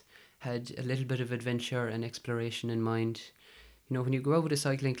always had a little bit of adventure and exploration in mind. You know, when you go out with a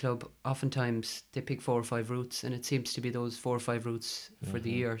cycling club, oftentimes they pick 4 or 5 routes, and it seems to be those 4 or 5 routes for the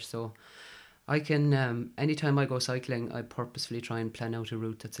year. So I can, anytime I go cycling, I purposefully try and plan out a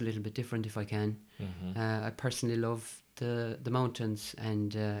route that's a little bit different if I can. I personally love the mountains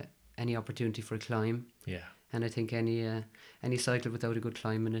and any opportunity for a climb. Yeah. And I think any cycle without a good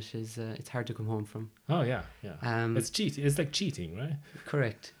climb in it is it's hard to come home from. Oh yeah. It's cheating. It's like cheating, right?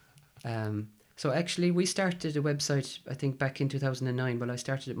 Correct. So actually, we started a website, I think back in 2009. Well, I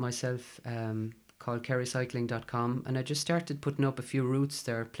started it myself, called kerrycycling.com, and I just started putting up a few routes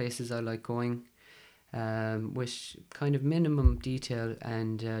there, places I like going, with kind of minimum detail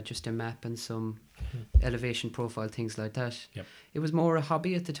and just a map and some elevation profile, things like that. Yep. It was more a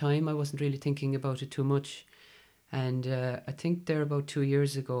hobby at the time. I wasn't really thinking about it too much. And I think there about 2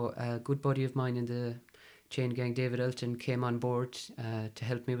 years ago, a good buddy of mine in the chain gang, David Elton, came on board to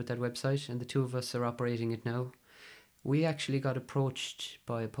help me with that website, and the two of us are operating it now. We actually got approached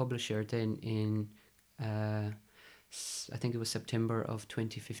by a publisher then in, I think it was September of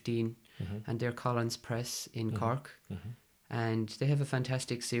 2015, and they're Collins Press in Cork. And they have a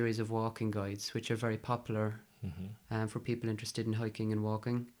fantastic series of walking guides, which are very popular for people interested in hiking and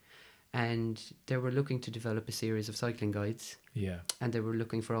walking. And they were looking to develop a series of cycling guides. Yeah. And they were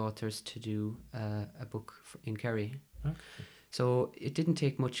looking for authors to do a book in Kerry. Okay. So it didn't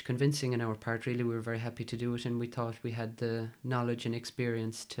take much convincing on our part, really. We were very happy to do it, and we thought we had the knowledge and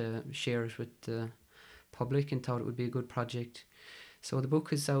experience to share it with the public, and thought it would be a good project. So the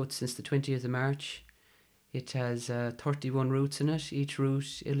book is out since the 20th of March. It has 31 routes in it, each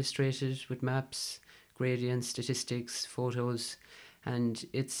route illustrated with maps, gradients, statistics, photos, and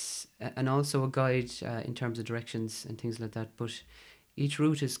it's and also a guide in terms of directions and things like that. But each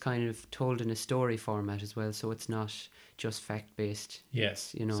route is kind of told in a story format as well, so it's not just fact based.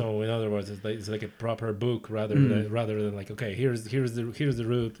 Yes, you know. So in other words, it's like a proper book rather than like, okay, here's the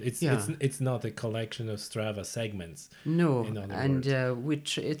route. It's not a collection of Strava segments. No, and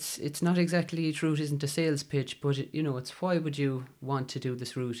which it's not exactly, each route isn't a sales pitch, but it's why would you want to do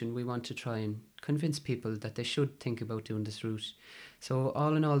this route, and we want to try and convince people that they should think about doing this route. So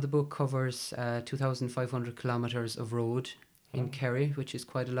all in all, the book covers 2,500 kilometres of road in Kerry, which is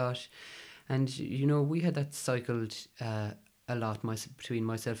quite a lot. And, we had that cycled a lot between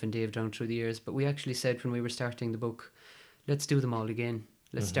myself and Dave down through the years. But we actually said when we were starting the book, let's do them all again.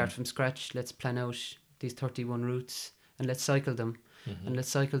 Let's start from scratch. Let's plan out these 31 routes and let's cycle them. And let's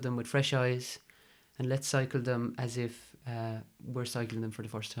cycle them with fresh eyes. And let's cycle them as if we're cycling them for the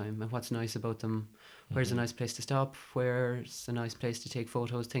first time. And what's nice about them, where's a nice place to stop, where's a nice place to take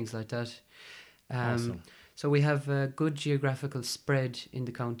photos, things like that. Awesome. So we have a good geographical spread in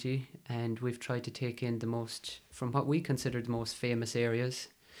the county, and we've tried to take in the most, from what we consider the most famous areas.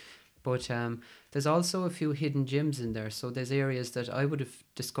 But there's also a few hidden gems in there. So there's areas that I would have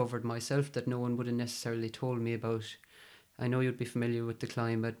discovered myself that no one would have necessarily told me about. I know you'd be familiar with the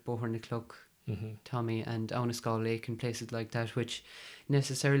climb at Bohernaclough, Tommy, and Auniscaw Lake and places like that, which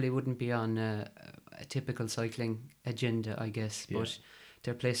necessarily wouldn't be on a typical cycling agenda, I guess. Yeah. But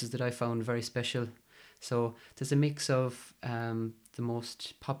they're places that I found very special. So there's a mix of the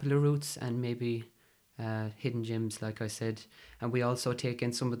most popular routes and maybe hidden gems, like I said. And we also take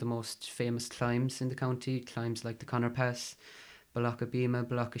in some of the most famous climbs in the county, climbs like the Connor Pass, Balaca Bima,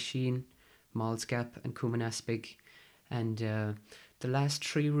 Balaca Sheen, Malls Gap and Cumanhaspig. And the last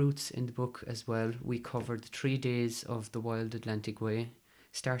 3 routes in the book as well, we covered 3 days of the Wild Atlantic Way,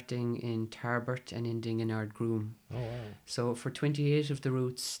 starting in Tarbert and ending in Ardgroom. Oh, wow. So for 28 of the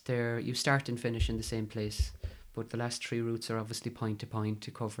routes there, you start and finish in the same place. But the last 3 routes are obviously point to point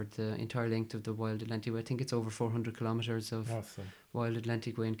to cover the entire length of the Wild Atlantic Way. I think it's over 400 kilometres of Awesome. Wild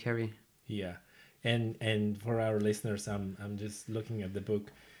Atlantic Way in Kerry. Yeah. And for our listeners, I'm just looking at the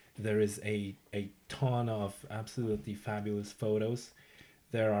book. There is a ton of absolutely fabulous photos.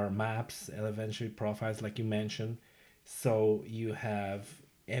 There are maps, elementary profiles, like you mentioned. So you have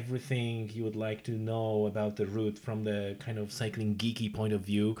everything you would like to know about the route from the kind of cycling geeky point of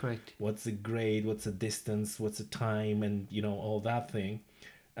view. Correct. What's the grade, what's the distance, what's the time, and all that thing.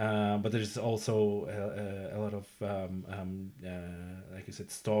 But there's also a lot of like you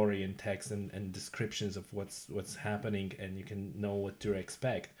said, story and text and descriptions of what's happening, and you can know what to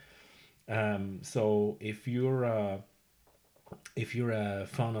expect. So if you're a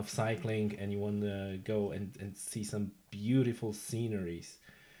fan of cycling and you want to go and see some beautiful sceneries,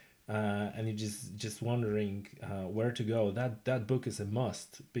 and you're just wondering where to go, that book is a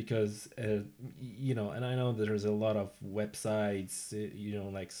must, because and I know there's a lot of websites,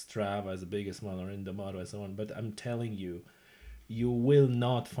 like Strava is the biggest one, or Indomoto and so on, but I'm telling you, you will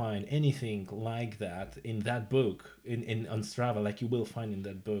not find anything like that in that book, in on Strava, like you will find in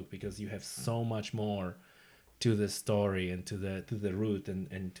that book, because you have so much more to the story and to the route,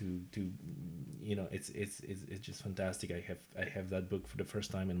 and to it's just fantastic. I have that book for the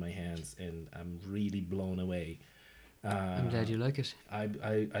first time in my hands, and I'm really blown away. I'm glad you like it. I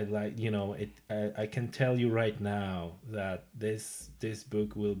like it. I can tell you right now that this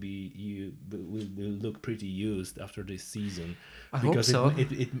book will look pretty used after this season, I hope because so.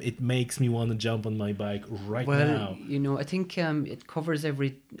 it makes me want to jump on my bike right Well, now. I think it covers a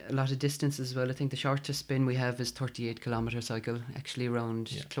lot of distance as well. I think the shortest spin we have is 38 kilometre cycle, actually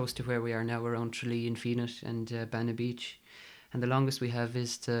around close to where we are now, around Tralee and Feenet and Banna Beach. And the longest we have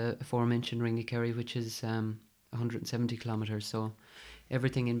is the aforementioned Ring of Kerry, which is 170 kilometres. So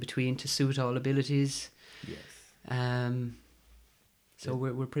everything in between to suit all abilities. Yes. So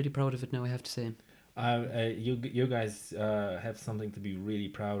we're pretty proud of it now, I have to say. You guys have something to be really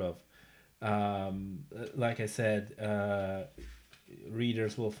proud of. Like I said,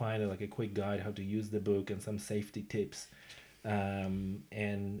 readers will find like a quick guide how to use the book and some safety tips, and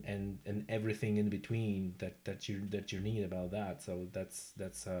everything in between that you need about that. So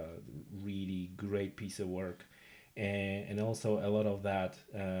that's a really great piece of work, and also a lot of that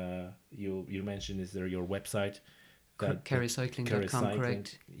you mentioned is there your website. Kerrycycling.com,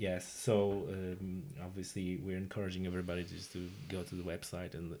 correct? Yes. So obviously we're encouraging everybody just to go to the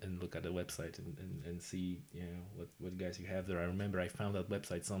website and look at the website and see what guys you have there. I remember I found that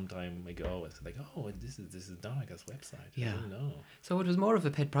website some time ago. It's like, oh, this is Donnacha's website. Yeah. I didn't know. So it was more of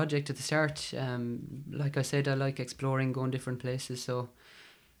a pet project at the start. Like I said, I like exploring, going different places. So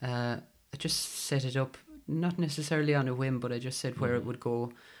I just set it up, not necessarily on a whim, but I just said where it would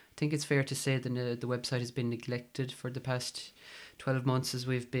go. I think it's fair to say that the website has been neglected for the past 12 months as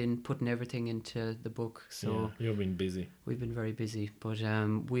we've been putting everything into the book. So you've been busy. We've been very busy, but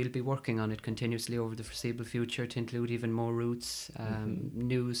we'll be working on it continuously over the foreseeable future to include even more routes,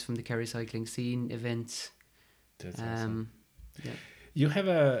 news from the Kerry cycling scene, events. That's awesome. Yeah. You have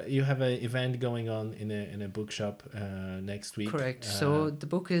a event going on in a bookshop next week. Correct. So the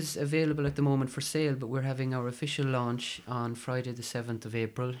book is available at the moment for sale, but we're having our official launch on Friday the 7th of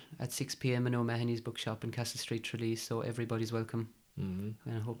April at 6 p.m. in O'Mahony's bookshop in Castle Street, Tralee. So everybody's welcome. And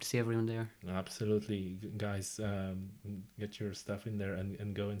I hope to see everyone there. Absolutely, guys, get your stuff in there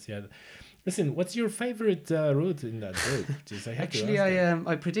and go and see it. Listen, what's your favorite route in that book? Just I have Actually, to ask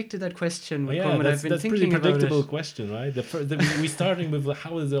that. I predicted that question would Yeah, come, and I've been that's pretty thinking about predictable it. question, right? We starting with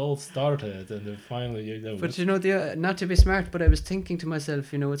how it all started, and then finally, But not to be smart, but I was thinking to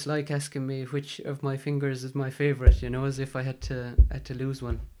myself, it's like asking me which of my fingers is my favorite. As if I had to lose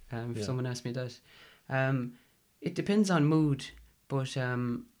one. If Yeah. someone asked me that, it depends on mood, but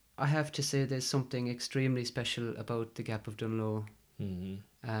I have to say there's something extremely special about the Gap of Dunloe,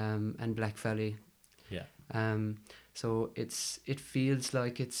 and Black Valley. Yeah. So it feels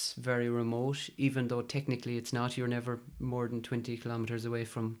like it's very remote, even though technically it's not. You're never more than 20 kilometers away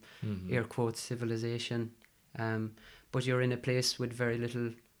from air quotes civilization, but you're in a place with very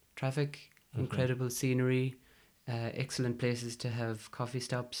little traffic, incredible scenery, excellent places to have coffee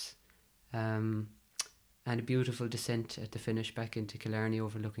stops, and a beautiful descent at the finish back into Killarney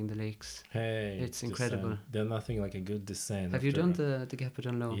overlooking the lakes. Hey, It's incredible. There's nothing like a good descent. Have you done the Gap of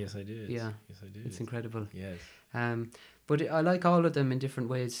Dunloe? Yes, I did. Yeah. Yes, I did. It's incredible. Yes. But I like all of them in different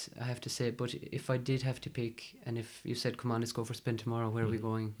ways, I have to say. But if I did have to pick, and if you said, come on, let's go for a spin tomorrow, where are we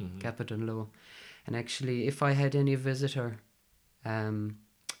going? Gap of Dunloe. And actually, if I had any visitor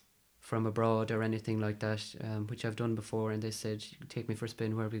from abroad or anything like that, which I've done before, and they said, take me for a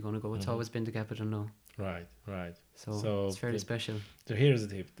spin, where are we going to go? It's always been the Gap of Dunloe. Right, right. So it's fairly special. So here's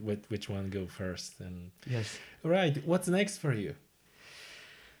the tip: which one go first? And yes. Right. What's next for you?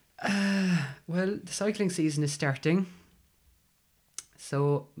 Well, the cycling season is starting,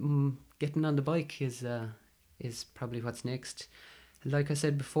 so getting on the bike is probably what's next. Like I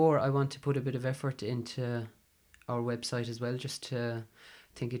said before, I want to put a bit of effort into our website as well.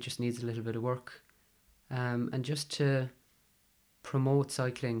 Think it just needs a little bit of work, and just to promote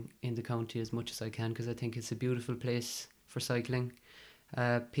cycling in the county as much as I can, because I think it's a beautiful place for cycling.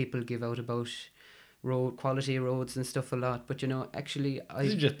 People give out about quality roads and stuff a lot, but actually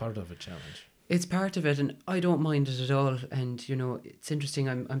This is just part of a challenge. It's part of it, and I don't mind it at all. And it's interesting.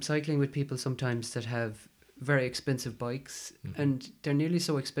 I'm cycling with people sometimes that have very expensive bikes, and they're nearly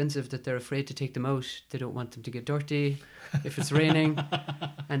so expensive that they're afraid to take them out. They don't want them to get dirty if it's raining,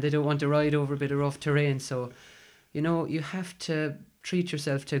 and they don't want to ride over a bit of rough terrain. So you have to treat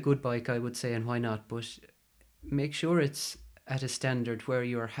yourself to a good bike, I would say, and why not? But make sure it's at a standard where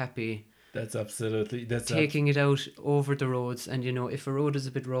you're happy. That's absolutely taking it out over the roads, and if a road is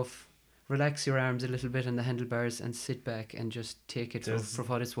a bit rough, relax your arms a little bit on the handlebars and sit back and just take it for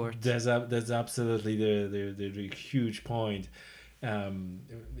what it's worth. That's absolutely the huge point,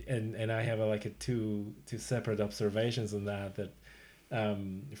 and I have a two separate observations on that.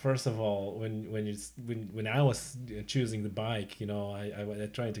 First of all, when I was choosing the bike, I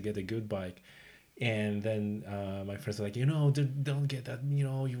tried to get a good bike. And then my friends were like, don't get that,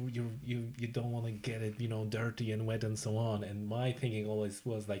 you don't want to get it, dirty and wet and so on. And my thinking always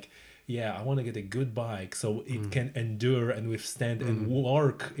was like, yeah, I want to get a good bike so it can endure and withstand and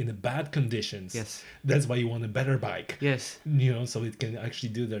work in bad conditions. Yes. That's why you want a better bike. Yes. So it can actually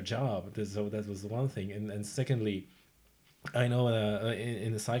do their job. So that was one thing. And secondly, I know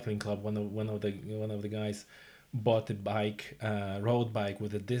in the cycling club, one of the guys bought a bike, road bike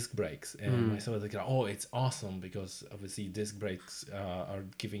with the disc brakes, and I saw like, oh, it's awesome, because obviously disc brakes are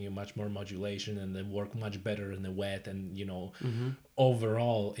giving you much more modulation and they work much better in the wet, and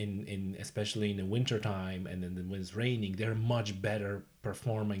overall in especially in the winter time and then when it's raining, they're much better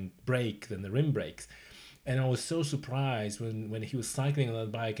performing brake than the rim brakes. And I was so surprised when he was cycling on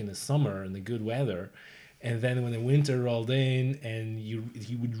that bike in the summer in the good weather. And then when the winter rolled in and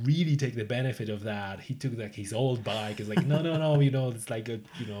he would really take the benefit of that, he took like his old bike. It's like, no, it's like,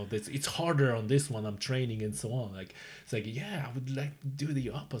 it's harder on this one. I'm training and so on. Like, it's like, yeah, I would like to do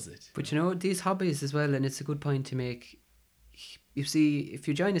the opposite. But these hobbies as well, and it's a good point to make. You see, if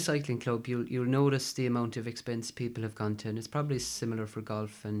you join a cycling club, you'll notice the amount of expense people have gone to, and it's probably similar for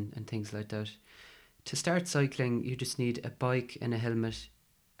golf and things like that. To start cycling, you just need a bike and a helmet,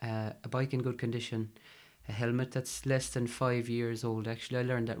 a bike in good condition, a helmet that's less than 5 years old. Actually, I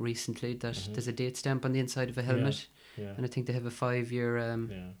learned that recently, that there's a date stamp on the inside of a helmet, and I think they have a 5-year.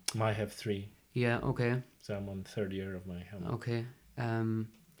 I have 3. Yeah. Okay. So I'm on the 3rd year of my helmet. Okay.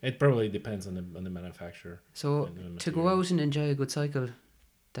 It probably depends on the manufacturer. So to go out and enjoy a good cycle,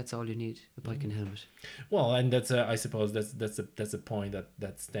 that's all you need, a bike and helmet. Well, and that's I suppose that's a point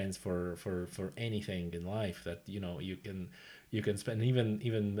that stands for anything in life, that you can spend,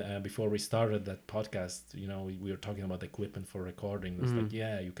 even before we started that podcast, we were talking about equipment for recording. It's like,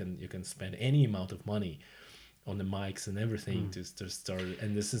 yeah, you can spend any amount of money on the mics and everything to start.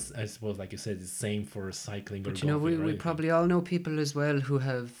 And this is, I suppose, like you said, the same for cycling or But you know, golfing or we anything. probably all know people as well who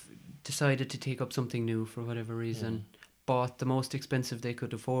have decided to take up something new for whatever reason, bought the most expensive they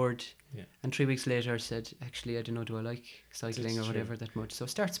could afford, Yeah. and 3 weeks later said, actually, I don't know, do I like cycling That's or true. whatever that much? So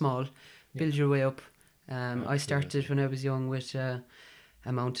start small, build your way up. I started Absolutely. when I was young with a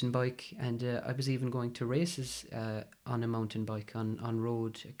mountain bike, and I was even going to races on a mountain bike on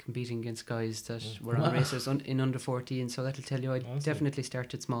road, competing against guys that were on races in under 14. So that'll tell you I definitely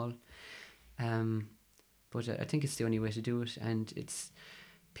started small. But I think it's the only way to do it, and it's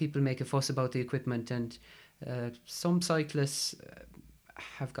people make a fuss about the equipment, and some cyclists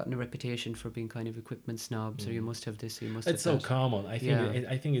have gotten a reputation for being kind of equipment snobs, or you must have this, or you must It's have so that. common. I think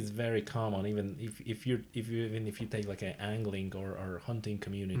Yeah. I think it's very common. Even if you take like an angling or hunting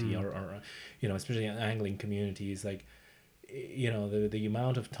community or especially an angling community, is like the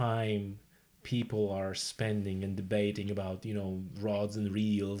amount of time people are spending and debating about rods and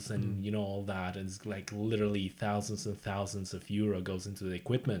reels and all that, and it's like literally thousands and thousands of euro goes into the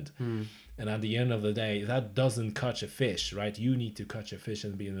equipment. And at the end of the day, that doesn't catch a fish, right? You need to catch a fish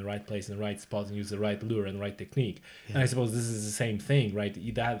and be in the right place in the right spot and use the right lure and the right technique. And I suppose this is the same thing, right?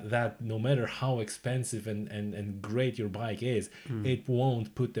 That no matter how expensive and great your bike is, it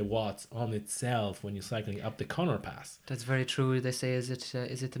won't put the watts on itself when you're cycling up the Connor Pass. That's very true. They say, is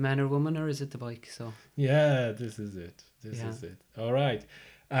it the man or woman, or is it the bike? So Yeah, this is it. This is it. All right.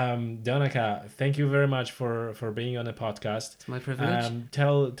 Donnacha, thank you very much for being on the podcast. It's my privilege.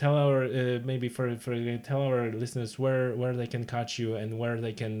 Tell our maybe for tell our listeners where they can catch you and where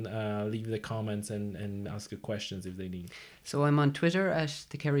they can leave the comments and ask you questions if they need. So I'm on Twitter at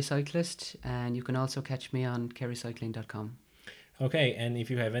the Kerry Cyclist, and you can also catch me on kerrycycling.com. Okay, and if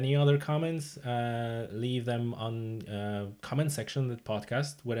you have any other comments, leave them on comment section of the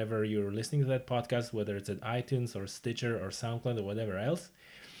podcast, whatever you're listening to that podcast, whether it's at iTunes or Stitcher or SoundCloud or whatever else.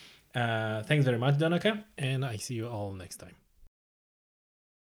 Thanks very much, Donnacha, and I see you all next time.